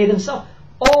has to bathe himself.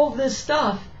 All this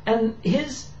stuff and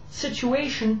his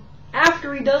situation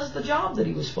after he does the job that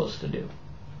he was supposed to do.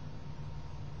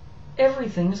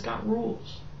 Everything's got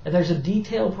rules. And there's a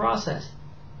detailed process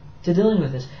to dealing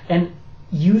with this. And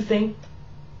you think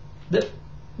that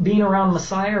being around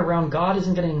Messiah, around God,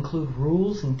 isn't going to include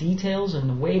rules and details and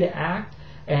the way to act,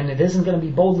 and it isn't going to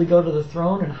be boldly go to the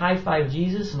throne and high-five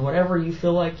Jesus and whatever you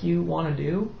feel like you want to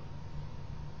do?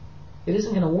 It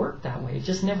isn't going to work that way. It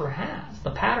just never has.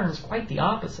 The pattern is quite the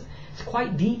opposite. It's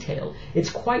quite detailed. It's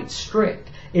quite strict.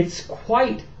 It's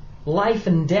quite life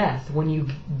and death when you're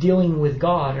dealing with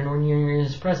God and when you're in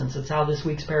His presence. It's how this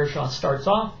week's Parashat starts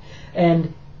off,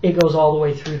 and it goes all the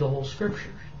way through the whole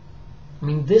Scriptures. I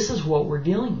mean, this is what we're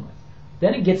dealing with.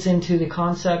 Then it gets into the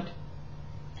concept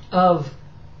of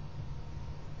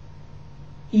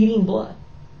eating blood.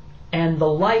 And the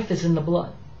life is in the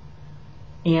blood.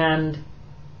 And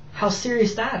how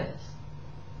serious that is.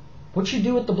 What you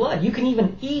do with the blood. You can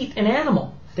even eat an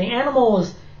animal.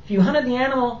 If you hunted the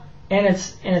animal and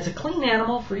it's a clean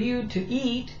animal for you to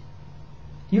eat,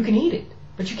 you can eat it.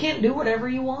 But you can't do whatever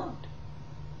you want.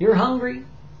 You're hungry.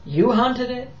 You hunted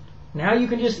it. Now you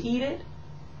can just eat it.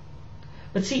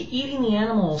 But see, eating the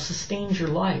animal sustains your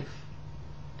life.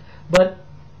 But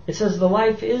it says the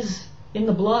life is in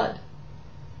the blood.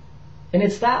 And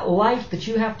it's that life that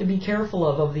you have to be careful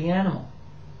of the animal.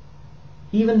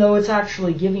 Even though it's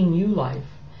actually giving you life.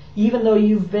 Even though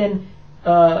you've been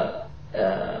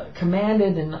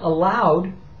commanded and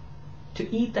allowed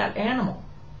to eat that animal.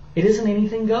 It isn't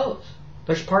anything goes.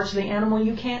 There's parts of the animal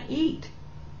you can't eat.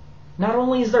 Not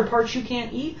only is there parts you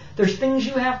can't eat, there's things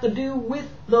you have to do with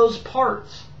those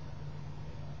parts.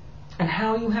 And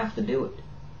how you have to do it.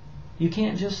 You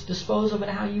can't just dispose of it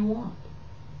how you want.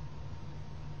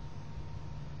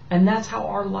 And that's how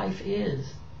our life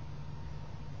is.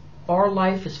 Our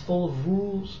life is full of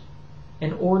rules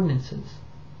and ordinances.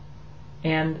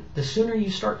 And the sooner you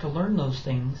start to learn those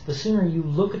things, the sooner you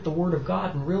look at the Word of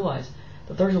God and realize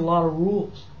that there's a lot of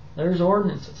rules. There's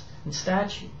ordinances and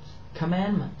statutes,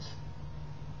 commandments,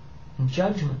 and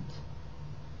judgments.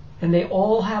 And they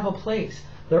all have a place.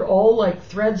 They're all like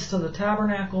threads to the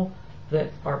tabernacle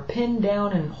that are pinned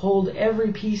down and hold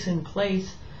every piece in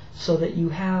place so that you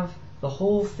have the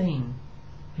whole thing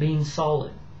being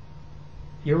solid.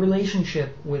 Your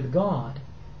relationship with God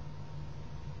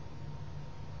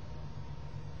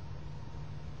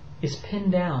is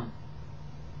pinned down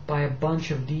by a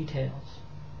bunch of details,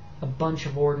 a bunch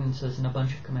of ordinances, and a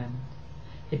bunch of commandments.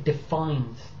 It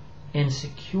defines and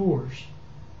secures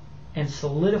and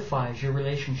solidifies your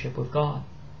relationship with God.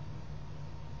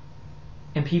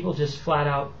 And people just flat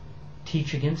out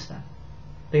teach against that.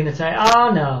 They're going to say,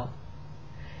 oh no,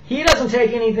 He doesn't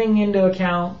take anything into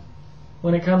account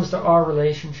when it comes to our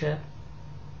relationship.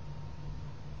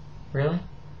 Really?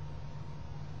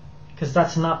 Because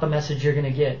that's not the message you're going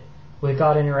to get with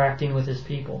God interacting with His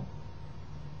people.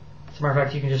 As a matter of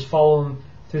fact, you can just follow Him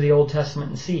through the Old Testament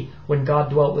and see when God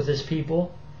dwelt with His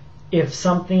people, if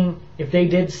they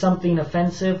did something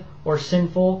offensive or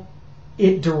sinful,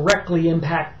 it directly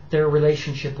impacted their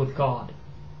relationship with God.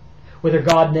 Whether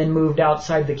God then moved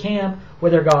outside the camp,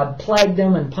 whether God plagued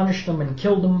them and punished them and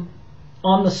killed them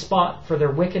on the spot for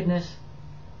their wickedness,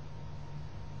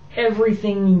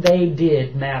 everything they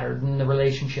did mattered in the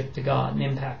relationship to God and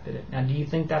impacted it. Now, do you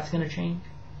think that's going to change?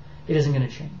 It isn't going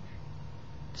to change.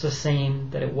 It's the same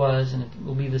that it was, and it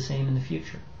will be the same in the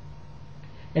future.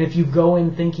 And if you go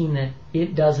in thinking that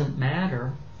it doesn't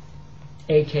matter,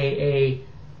 aka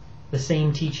the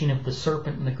same teaching of the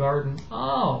serpent in the garden,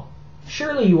 oh,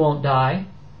 surely you won't die.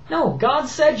 No, God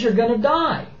said you're going to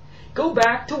die. Go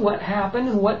back to what happened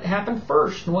and what happened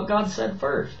first and what God said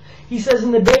first. He says,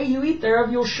 in the day you eat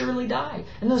thereof, you'll surely die.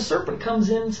 And the serpent comes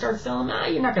in and starts telling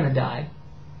him, you're not going to die.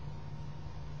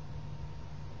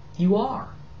 You are.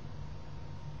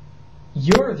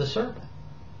 You're the serpent.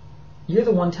 You're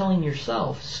the one telling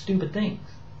yourself stupid things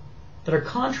that are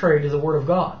contrary to the Word of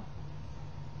God.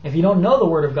 If you don't know the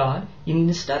Word of God, you need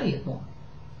to study it more.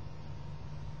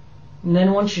 And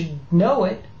then once you know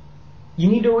it, you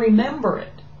need to remember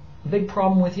it. The big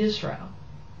problem with Israel,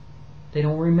 they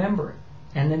don't remember it,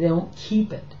 and they don't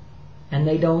keep it, and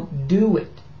they don't do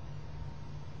it,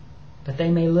 that they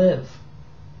may live.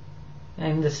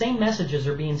 And the same messages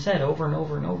are being said over and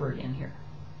over and over again here.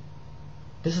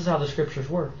 This is how the Scriptures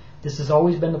work. This has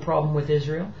always been the problem with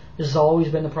Israel. This has always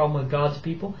been the problem with God's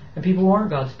people, and people who aren't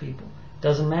God's people.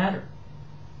 Doesn't matter.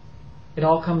 It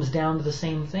all comes down to the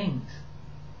same things.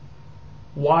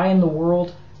 Why in the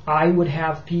world I would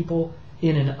have people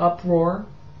in an uproar?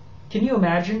 Can you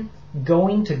imagine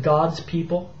going to God's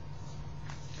people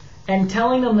and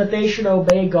telling them that they should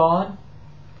obey God,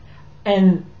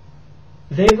 and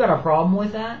they've got a problem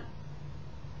with that?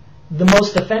 The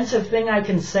most offensive thing I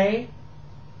can say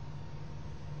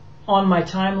on my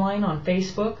timeline on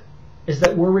Facebook is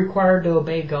that we're required to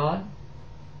obey God.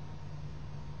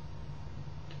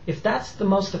 If that's the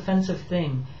most offensive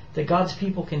thing that God's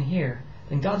people can hear,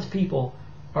 then God's people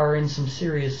are in some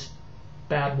serious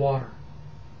bad water.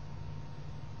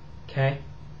 Okay?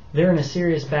 They're in a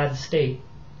serious bad state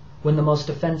when the most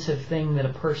offensive thing that a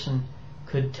person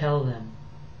could tell them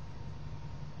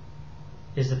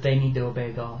is that they need to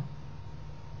obey God.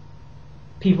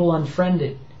 People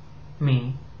unfriended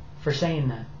me for saying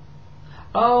that.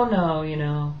 Oh no, you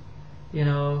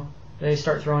know, they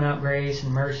start throwing out grace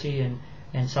and mercy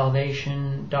and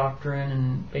salvation doctrine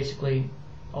and basically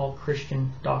all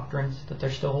Christian doctrines that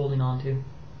they're still holding on to.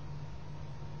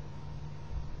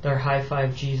 They're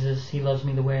high-five Jesus. He loves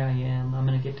me the way I am. I'm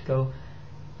going to get to go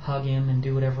hug Him and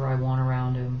do whatever I want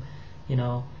around Him.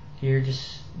 You're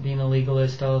just being a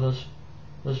legalist. Oh,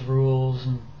 those rules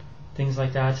and things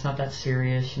like that. It's not that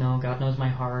serious. God knows my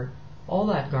heart. All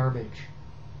that garbage.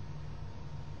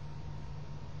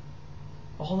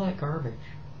 All that garbage.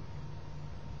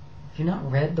 Have you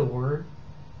not read the Word?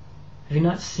 Have you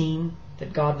not seen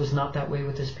that God was not that way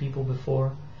with His people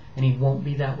before, and He won't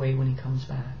be that way when He comes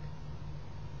back?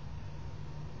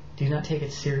 Do you not take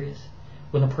it serious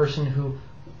when the person who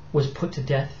was put to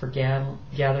death for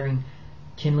gathering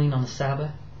kindling on the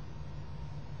Sabbath?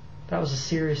 That was a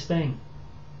serious thing.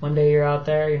 One day you're out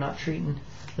there, you're not treating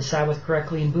the Sabbath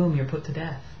correctly, and boom, you're put to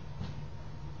death.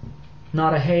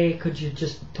 Not a, hey, could you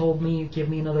just told me, give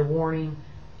me another warning,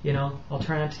 I'll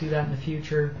try not to do that in the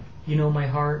future, you know my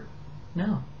heart.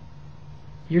 No.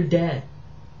 You're dead.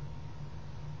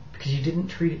 Because you didn't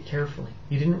treat it carefully.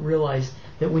 You didn't realize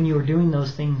that when you were doing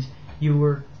those things, you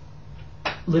were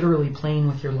literally playing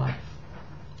with your life,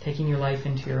 taking your life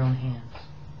into your own hands.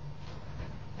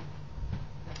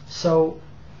 So,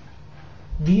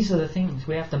 these are the things.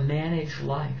 We have to manage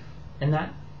life. And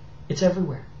that, it's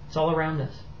everywhere. It's all around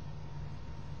us.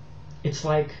 It's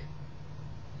like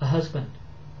a husband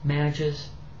manages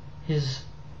his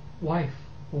wife.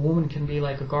 A woman can be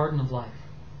like a garden of life.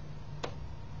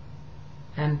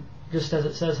 And just as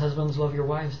it says, husbands, love your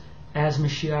wives, as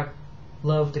Mashiach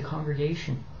loved the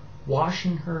congregation,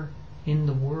 washing her in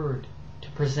the Word to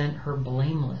present her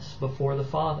blameless before the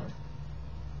Father.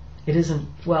 It isn't,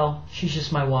 well, she's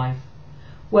just my wife.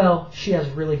 Well, she has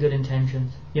really good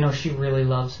intentions. She really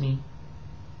loves me.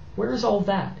 Where is all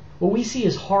that? What we see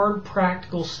is hard,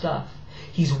 practical stuff.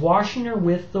 He's washing her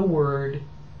with the Word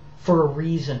for a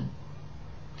reason.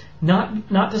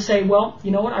 Not to say, well,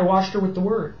 you know what, I washed her with the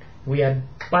Word. We had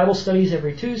Bible studies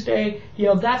every Tuesday.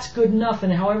 That's good enough,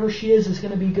 and however she is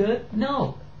going to be good.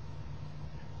 No.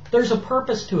 There's a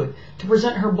purpose to it, to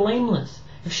present her blameless.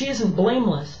 If she isn't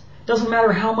blameless, it doesn't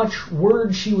matter how much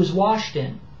Word she was washed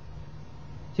in.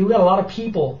 See, we got a lot of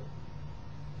people.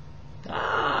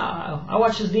 I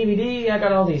watched this DVD. I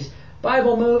got all these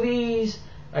Bible movies.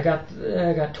 I got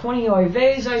 20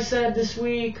 oives I said this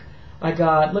week. I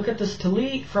got, look at this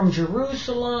talit from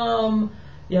Jerusalem.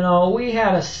 We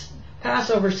had a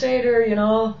Passover Seder,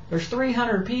 there's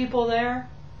 300 people there.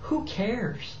 Who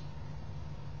cares?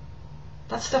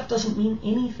 That stuff doesn't mean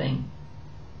anything.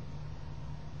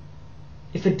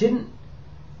 If it didn't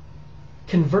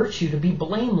convert you to be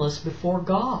blameless before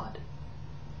God.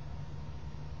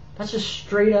 That's just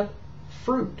straight up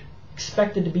fruit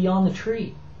expected to be on the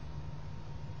tree.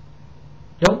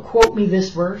 Don't quote me this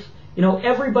verse.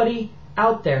 Everybody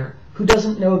out there who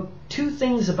doesn't know two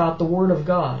things about the Word of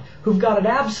God, who've got it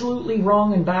absolutely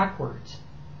wrong and backwards,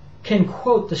 can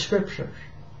quote the Scriptures.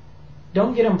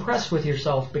 Don't get impressed with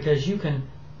yourself because you can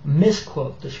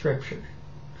misquote the Scriptures.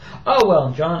 Oh, well,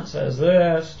 in John it says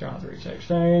this, John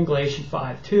 3:16, Galatians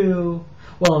 5:2.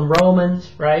 Well, in Romans,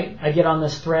 right, I get on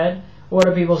this thread. What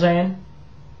are people saying?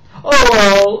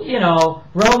 Oh, well,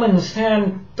 Romans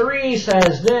 10:3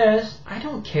 says this. I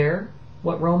don't care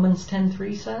what Romans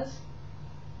 10:3 says.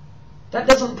 That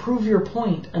doesn't prove your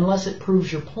point unless it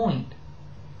proves your point.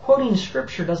 Quoting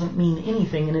Scripture doesn't mean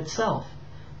anything in itself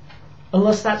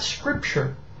unless that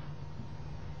Scripture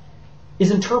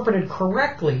is interpreted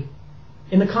correctly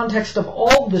in the context of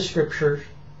all the Scriptures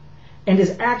and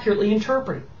is accurately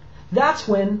interpreted. That's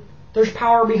when there's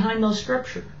power behind those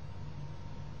Scriptures.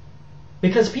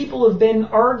 Because people have been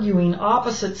arguing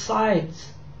opposite sides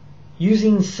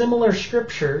using similar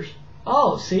Scriptures.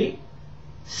 Oh, see?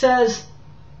 Says,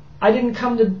 I didn't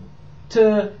come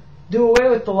to do away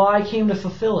with the law, I came to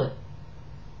fulfill it.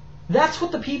 That's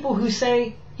what the people who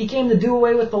say he came to do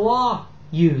away with the law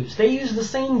use. They use the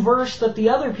same verse that the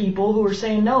other people who are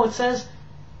saying, no, it says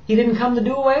he didn't come to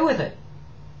do away with it.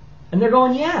 And they're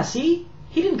going, yeah, see?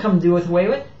 He didn't come to do away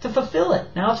with it, to fulfill it.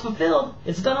 Now it's fulfilled,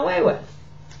 it's done away with.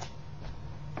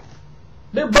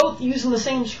 They're both using the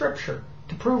same Scripture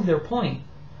to prove their point.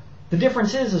 The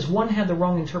difference is one had the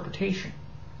wrong interpretation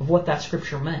of what that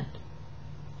Scripture meant.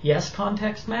 Yes,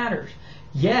 context matters.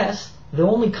 Yes, the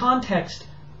only context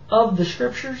of the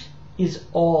Scriptures is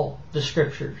all the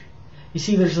Scriptures. You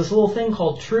see, there's this little thing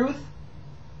called truth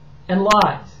and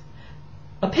lies.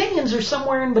 Opinions are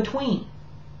somewhere in between.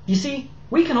 You see,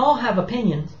 we can all have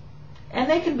opinions, and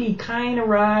they can be kind of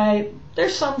right.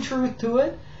 There's some truth to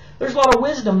it. There's a lot of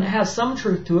wisdom that has some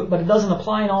truth to it, but it doesn't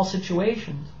apply in all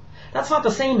situations. That's not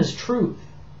the same as truth.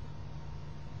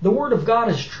 The Word of God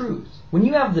is truth. When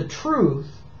you have the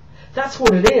truth, that's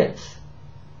what it is.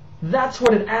 That's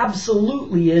what it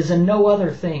absolutely is and no other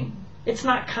thing. It's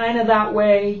not kind of that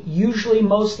way, usually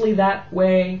mostly that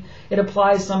way. It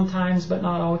applies sometimes, but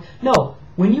not always. No,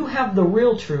 when you have the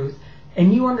real truth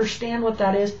and you understand what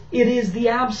that is, it is the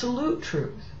absolute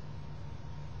truth.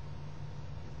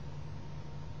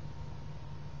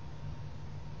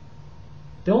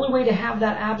 The only way to have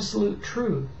that absolute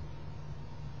truth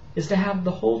is to have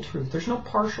the whole truth. There's no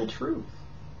partial truth.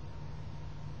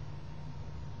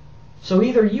 So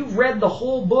either you've read the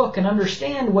whole book and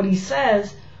understand what he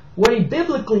says, what he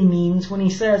biblically means when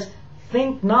he says,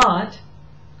 think not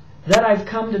that I've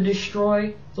come to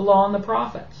destroy the law and the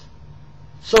prophets.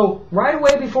 So right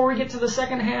away before we get to the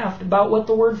second half about what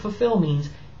the word fulfill means,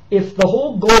 if the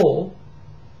whole goal,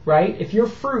 right, if your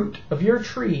fruit of your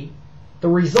tree, the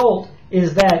result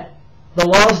is that the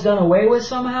law is done away with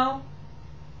somehow,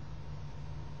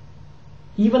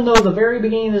 even though the very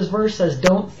beginning of this verse says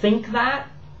don't think that,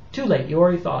 too late, you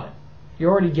already thought it.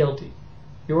 You're already guilty.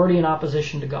 You're already in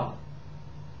opposition to God.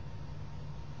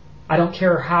 I don't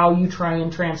care how you try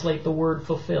and translate the word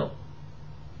fulfill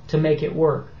to make it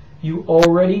work. You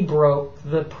already broke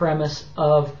the premise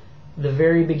of the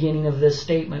very beginning of this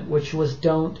statement, which was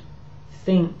don't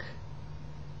think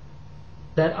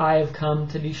that I have come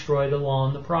to destroy the law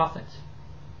and the prophets.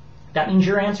 That means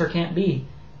your answer can't be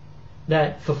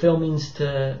that fulfill means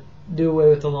to do away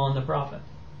with the law and the prophets.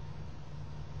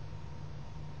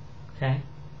 Okay?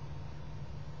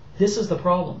 This is the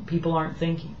problem. People aren't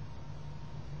thinking.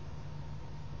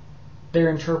 They're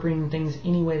interpreting things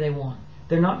any way they want.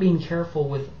 They're not being careful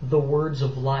with the words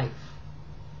of life.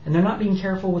 And they're not being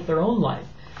careful with their own life.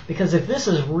 Because if this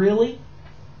is really,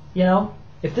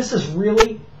 if this is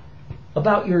really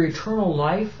about your eternal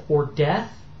life or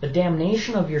death, the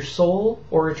damnation of your soul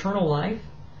or eternal life,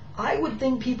 I would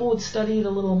think people would study it a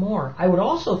little more. I would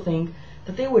also think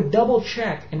that they would double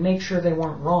check and make sure they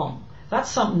weren't wrong. That's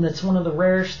something that's one of the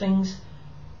rarest things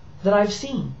that I've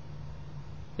seen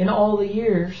in all the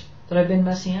years that I've been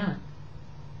Messianic.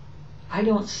 I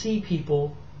don't see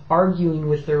people arguing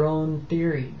with their own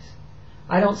theories.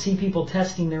 I don't see people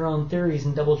testing their own theories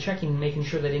and double checking and making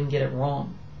sure they didn't get it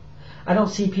wrong. I don't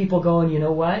see people going, you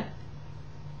know what?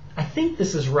 I think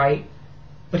this is right,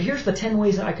 but here's the 10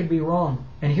 ways that I could be wrong,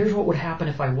 and here's what would happen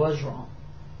if I was wrong.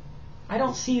 I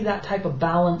don't see that type of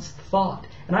balanced thought.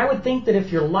 And I would think that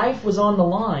if your life was on the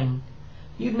line,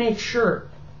 you'd make sure.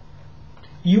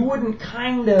 You wouldn't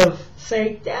kind of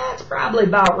say, yeah, it's probably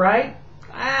about right.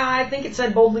 I think it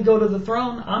said boldly go to the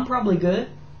throne. I'm probably good.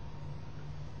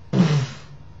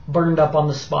 Burned up on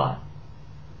the spot.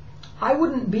 I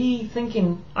wouldn't be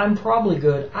thinking I'm probably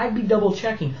good. I'd be double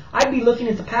checking. I'd be looking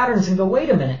at the patterns and go, wait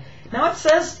a minute. Now it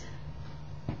says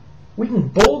we can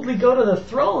boldly go to the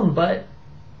throne, but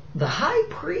the high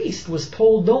priest was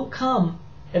told don't come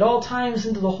at all times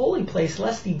into the holy place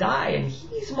lest he die, and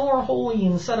he's more holy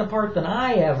and set apart than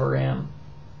I ever am.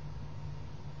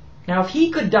 Now if he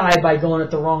could die by going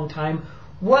at the wrong time,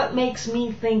 what makes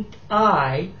me think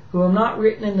I, who am not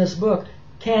written in this book,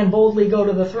 can boldly go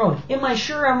to the throne? Am I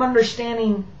sure I'm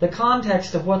understanding the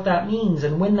context of what that means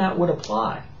and when that would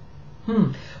apply?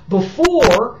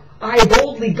 Before I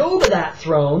boldly go to that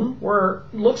throne, where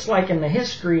it looks like in the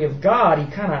history of God he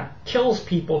kind of kills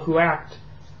people who act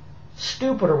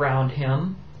stupid around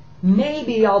him,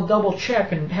 maybe I'll double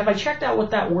check. And have I checked out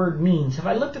what that word means? Have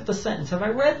I looked at the sentence? Have I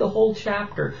read the whole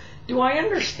chapter? Do I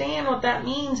understand what that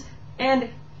means? And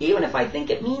even if I think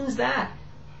it means that,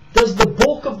 does the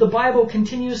bulk of the Bible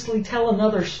continuously tell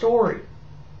another story?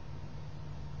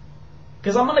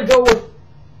 Because I'm going to go with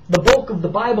the bulk of the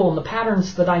Bible and the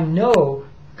patterns that I know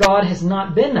God has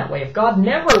not been that way. If God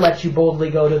never lets you boldly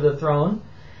go to the throne,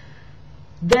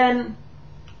 then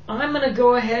I'm going to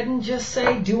go ahead and just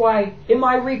say, am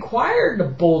I required to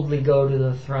boldly go to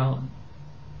the throne?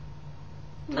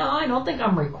 No, I don't think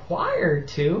I'm required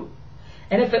to.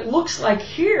 And if it looks like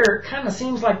here, it kind of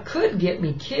seems like could get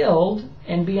me killed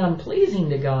and be unpleasing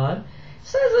to God, it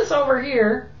says this over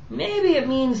here, maybe it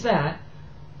means that.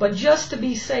 But just to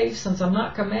be safe, since I'm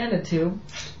not commanded to,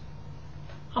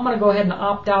 I'm going to go ahead and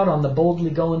opt out on the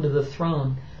boldly going to the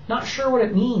throne. Not sure what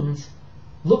it means.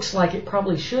 Looks like it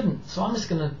probably shouldn't. So I'm just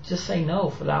going to just say no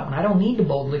for that one. I don't need to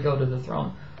boldly go to the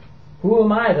throne. Who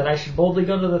am I that I should boldly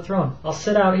go to the throne? I'll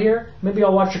sit out here. Maybe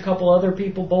I'll watch a couple other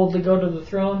people boldly go to the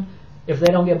throne. If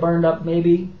they don't get burned up,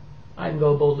 maybe I can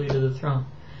go boldly to the throne.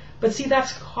 But see,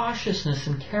 that's cautiousness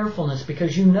and carefulness,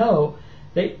 because you know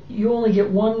that you only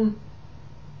get 1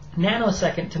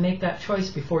 nanosecond to make that choice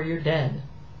before you're dead.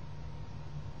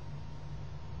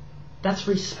 That's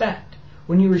respect.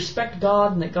 When you respect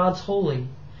God and that God's holy,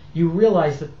 you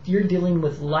realize that you're dealing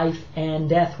with life and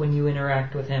death when you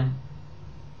interact with Him.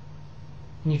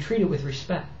 And you treat it with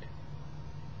respect.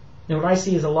 Now what I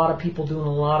see is a lot of people doing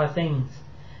a lot of things.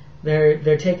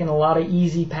 They're taking a lot of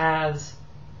easy paths.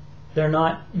 They're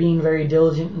not being very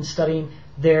diligent in studying.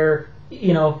 They're,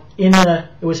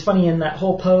 it was funny in that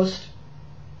whole post,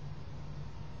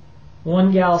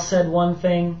 one gal said one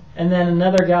thing, and then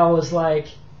another gal was like,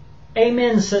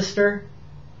 "Amen, sister.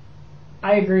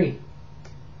 I agree."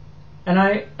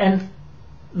 And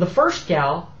the first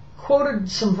gal quoted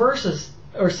some verses,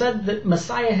 or said that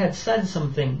Messiah had said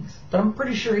some things that I'm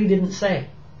pretty sure he didn't say.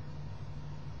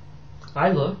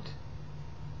 I looked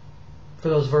for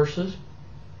those verses.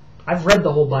 I've read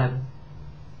the whole Bible.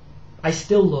 I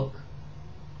still look.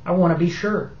 I want to be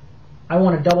sure. I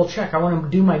want to double check. I want to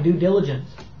do my due diligence.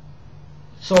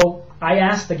 So I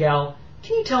asked the gal,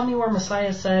 "Can you tell me where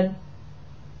Messiah said,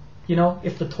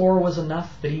 if the Torah was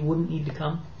enough, that he wouldn't need to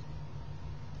come?"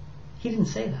 He didn't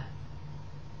say that.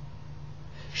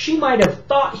 She might have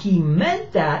thought he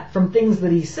meant that from things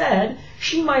that he said.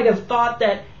 She might have thought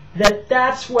that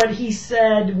that's what he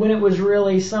said when it was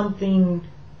really something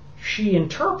she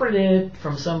interpreted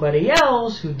from somebody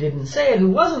else who didn't say it, who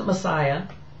wasn't Messiah,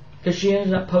 because she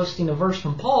ended up posting a verse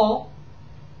from Paul.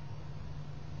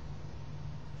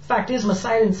 Fact is,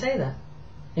 Messiah didn't say that.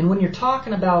 And when you're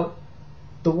talking about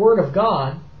the Word of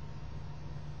God,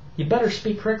 you better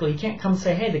speak correctly. You can't come and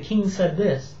say, hey, the king said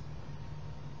this.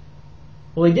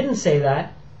 Well, he didn't say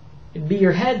that. It'd be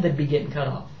your head that'd be getting cut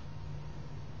off.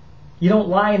 You don't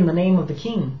lie in the name of the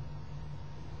king.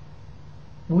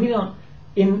 We don't.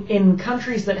 In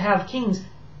countries that have kings,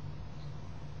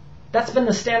 that's been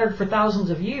the standard for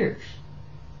thousands of years.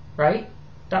 Right?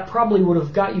 That probably would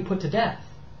have got you put to death.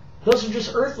 Those are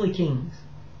just earthly kings.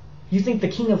 You think the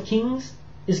King of Kings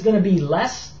is going to be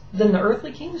less than the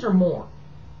earthly kings or more?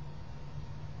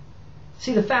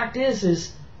 See, the fact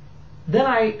is then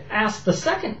I asked the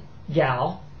second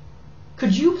gal,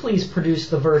 could you please produce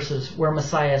the verses where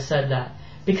Messiah said that?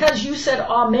 Because you said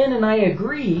amen and I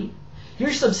agree,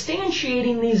 you're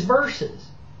substantiating these verses.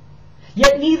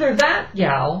 Yet neither that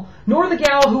gal nor the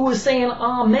gal who was saying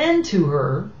amen to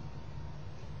her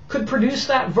could produce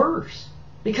that verse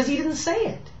because he didn't say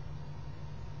it.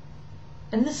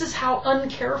 And this is how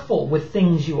uncareful with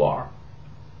things you are.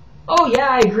 Oh yeah,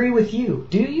 I agree with you.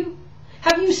 Do you?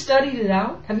 Have you studied it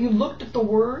out? Have you looked at the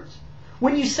words?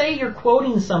 When you say you're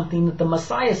quoting something that the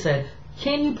Messiah said,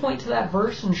 can you point to that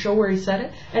verse and show where he said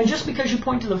it? And just because you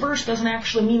point to the verse doesn't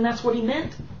actually mean that's what he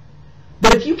meant.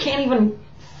 But if you can't even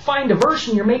find a verse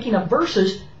and you're making up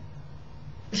verses,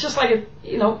 it's just like,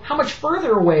 how much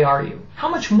further away are you? How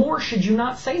much more should you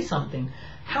not say something?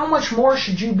 How much more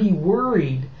should you be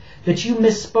worried that you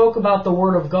misspoke about the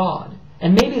Word of God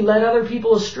and maybe led other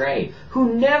people astray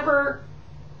who never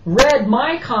read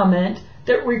my comment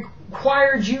that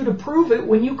required you to prove it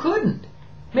when you couldn't?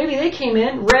 Maybe they came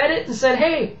in, read it, and said,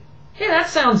 hey, that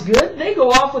sounds good. They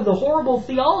go off with the horrible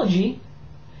theology.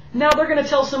 Now they're going to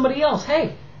tell somebody else,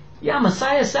 hey, yeah,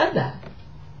 Messiah said that.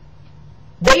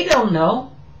 They don't know.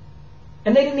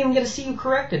 And they didn't even get to see you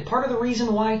corrected. Part of the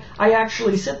reason why I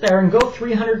actually sit there and go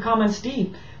 300 comments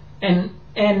deep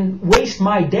and waste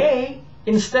my day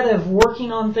instead of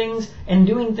working on things and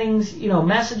doing things,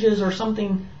 messages or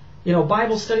something,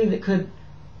 Bible study that could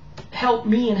help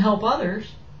me and help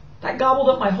others, that gobbled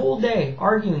up my whole day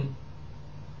arguing.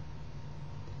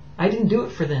 I didn't do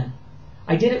it for them.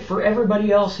 I did it for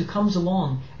everybody else who comes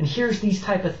along and hears these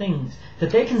type of things, that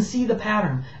they can see the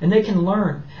pattern and they can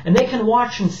learn and they can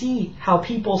watch and see how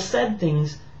people said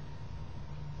things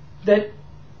that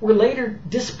were later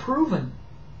disproven,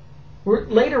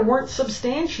 later weren't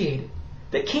substantiated,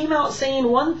 that came out saying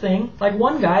one thing, like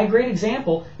one guy, a great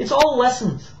example. It's all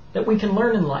lessons that we can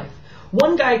learn in life.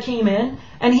 One guy came in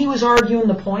and he was arguing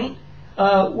the point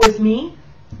with me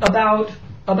about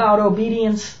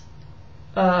obedience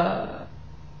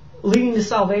leading to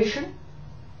salvation.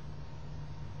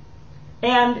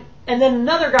 And then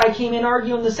another guy came in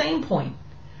arguing the same point.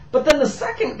 But then the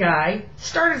second guy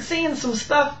started saying some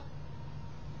stuff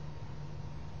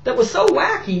that was so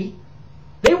wacky.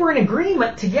 They were in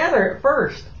agreement together at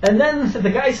first. And then the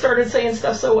guy started saying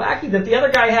stuff so wacky that the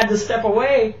other guy had to step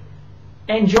away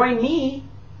and join me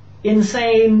in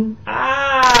saying, for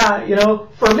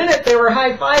a minute they were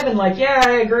high-fiving like, yeah,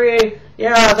 I agree.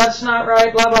 Yeah, that's not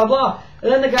right, blah, blah, blah.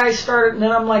 And then the guy started, and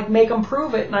then I'm like, make them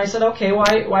prove it. And I said, okay,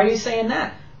 why are you saying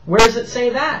that? Where does it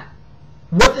say that?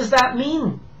 What does that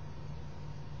mean?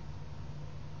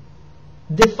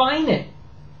 Define it.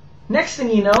 Next thing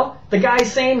you know, the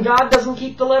guy's saying God doesn't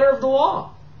keep the letter of the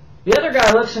law. The other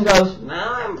guy looks and goes, no,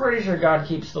 I'm pretty sure God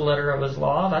keeps the letter of his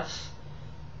law. That's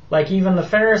like even the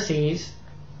Pharisees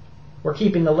were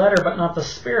keeping the letter but not the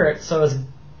spirit. So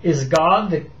is God,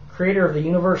 the creator of the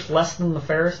universe, less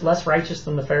righteous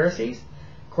than the Pharisees?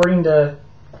 According to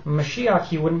Mashiach,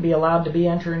 he wouldn't be allowed to be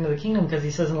enter into the kingdom because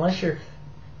he says unless your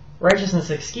righteousness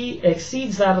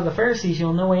exceeds that of the Pharisees,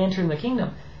 you'll no way enter in the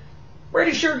kingdom.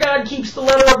 Pretty sure God keeps the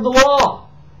letter of the law.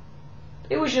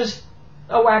 It was just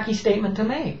a wacky statement to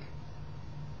make.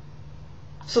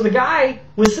 So the guy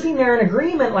was sitting there in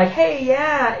agreement like, hey,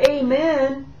 yeah,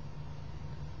 amen.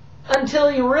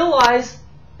 Until you realize,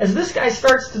 as this guy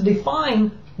starts to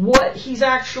define what he's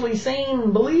actually saying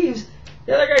and believes,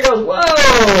 the other guy goes, whoa,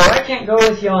 I can't go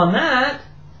with you on that.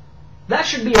 That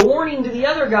should be a warning to the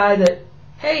other guy that,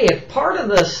 hey, if part of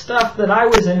the stuff that I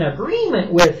was in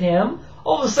agreement with him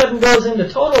all of a sudden goes into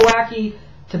total wacky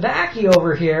tobacco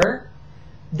over here,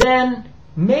 then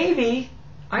maybe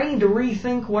I need to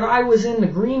rethink what I was in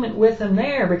agreement with him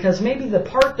there, because maybe the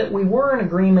part that we were in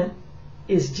agreement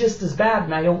is just as bad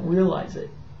and I don't realize it.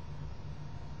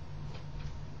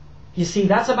 You see,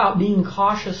 that's about being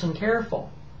cautious and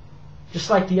careful. Just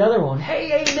like the other one.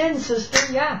 Hey, amen,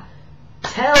 sister. Yeah.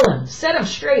 Tell him. Set him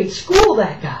straight. School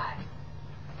that guy.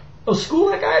 Oh, school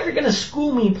that guy? If you're going to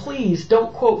school me, please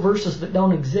don't quote verses that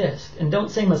don't exist. And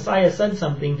don't say Messiah said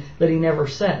something that he never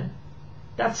said.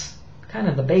 That's kind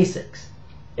of the basics.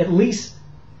 At least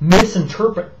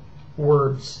misinterpret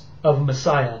words of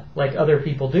Messiah like other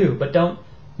people do, but don't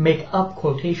make up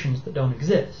quotations that don't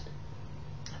exist.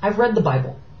 I've read the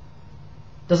Bible.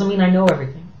 Doesn't mean I know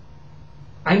everything.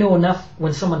 I know enough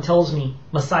when someone tells me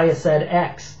Messiah said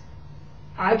X.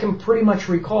 I can pretty much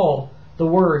recall the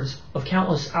words of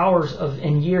countless hours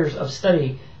and years of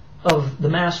study of the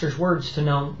Master's words to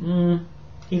know,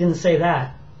 he didn't say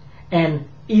that. And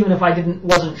even if I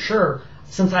wasn't sure,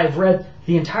 since I've read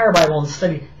the entire Bible and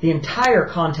studied the entire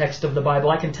context of the Bible,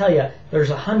 I can tell you there's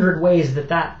 100 ways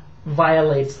that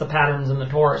violates the patterns in the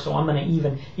Torah. So I'm going to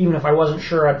even if I wasn't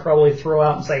sure, I'd probably throw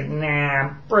out and say, nah,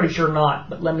 I'm pretty sure not,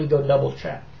 but let me go double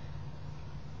check.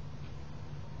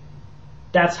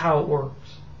 That's how it works.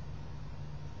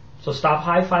 So stop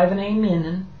high-fiving and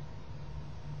amening.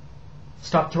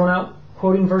 Stop throwing out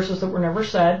quoting verses that were never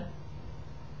said.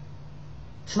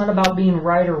 It's not about being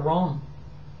right or wrong.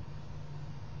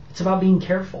 It's about being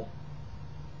careful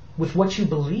with what you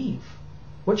believe,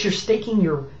 what you're staking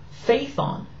your faith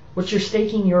on, what you're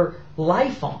staking your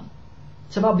life on.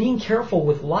 It's about being careful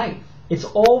with life. It's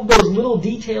all those little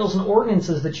details and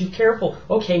ordinances that you careful.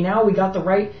 Okay, now we got the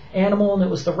right animal and it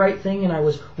was the right thing and I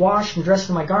was washed and dressed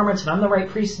in my garments and I'm the right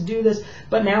priest to do this,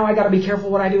 but now I got to be careful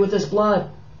what I do with this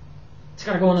blood. It's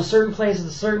got to go in a certain place with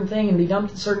a certain thing and be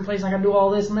dumped in a certain place and I got to do all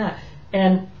this and that.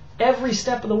 And every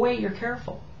step of the way you're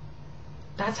careful.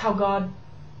 That's how God,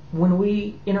 when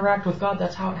we interact with God,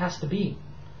 that's how it has to be.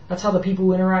 That's how the people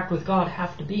who interact with God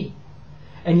have to be.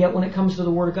 And yet when it comes to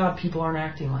the Word of God, people aren't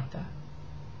acting like that.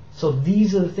 So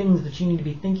these are the things that you need to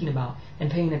be thinking about and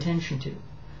paying attention to.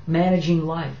 Managing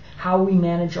life. How we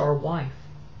manage our wife.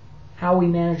 How we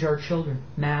manage our children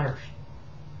matters.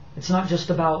 It's not just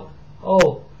about,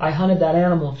 oh, I hunted that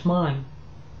animal, it's mine.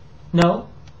 No.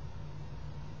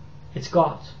 It's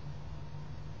God's.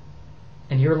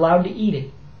 And you're allowed to eat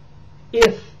it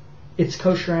if it's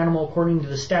kosher animal according to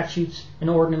the statutes and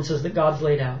ordinances that God's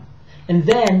laid out. And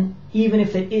then, even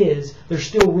if it is, there's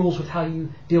still rules with how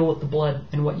you deal with the blood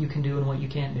and what you can do and what you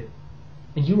can't do.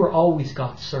 And you are always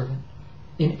God's servant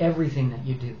in everything that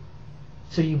you do.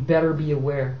 So you better be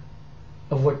aware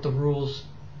of what the rules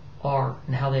are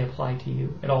and how they apply to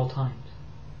you at all times.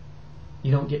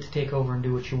 You don't get to take over and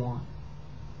do what you want.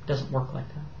 It doesn't work like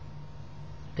that.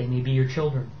 They may be your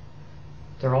children.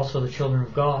 They're also the children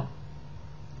of God.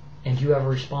 And you have a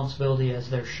responsibility as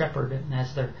their shepherd and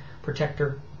as their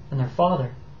protector and their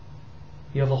father.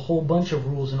 You have a whole bunch of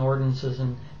rules and ordinances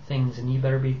and things, and you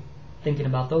better be thinking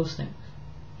about those things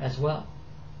as well.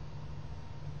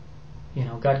 You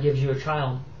know, God gives you a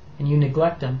child and you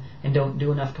neglect him and don't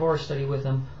do enough Torah study with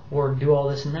him or do all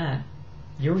this and that.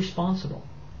 You're responsible.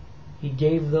 He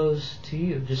gave those to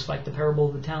you, just like the parable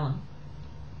of the talent.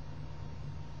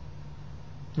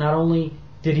 Not only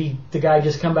did the guy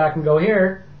just come back and go,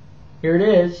 here it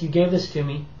is, you gave this to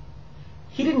me.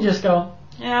 He didn't just go,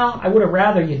 yeah, I would have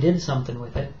rather you did something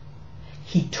with it.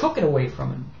 He took it away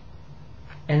from him.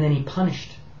 And then he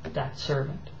punished that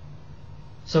servant.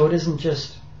 So it isn't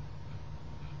just,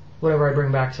 whatever I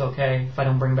bring back is okay. If I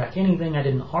don't bring back anything, I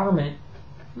didn't harm it.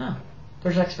 No.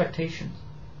 There's expectations.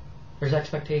 There's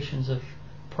expectations of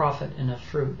profit and of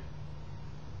fruit.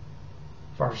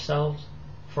 For ourselves,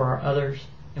 for our others,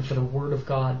 and for the Word of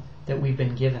God that we've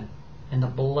been given. And the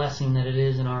blessing that it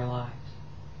is in our lives.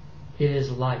 It is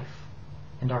life.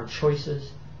 And our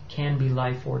choices can be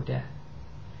life or death.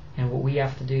 And what we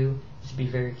have to do is be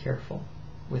very careful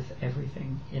with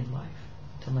everything in life.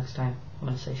 Till next time, I'm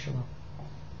going to say shalom.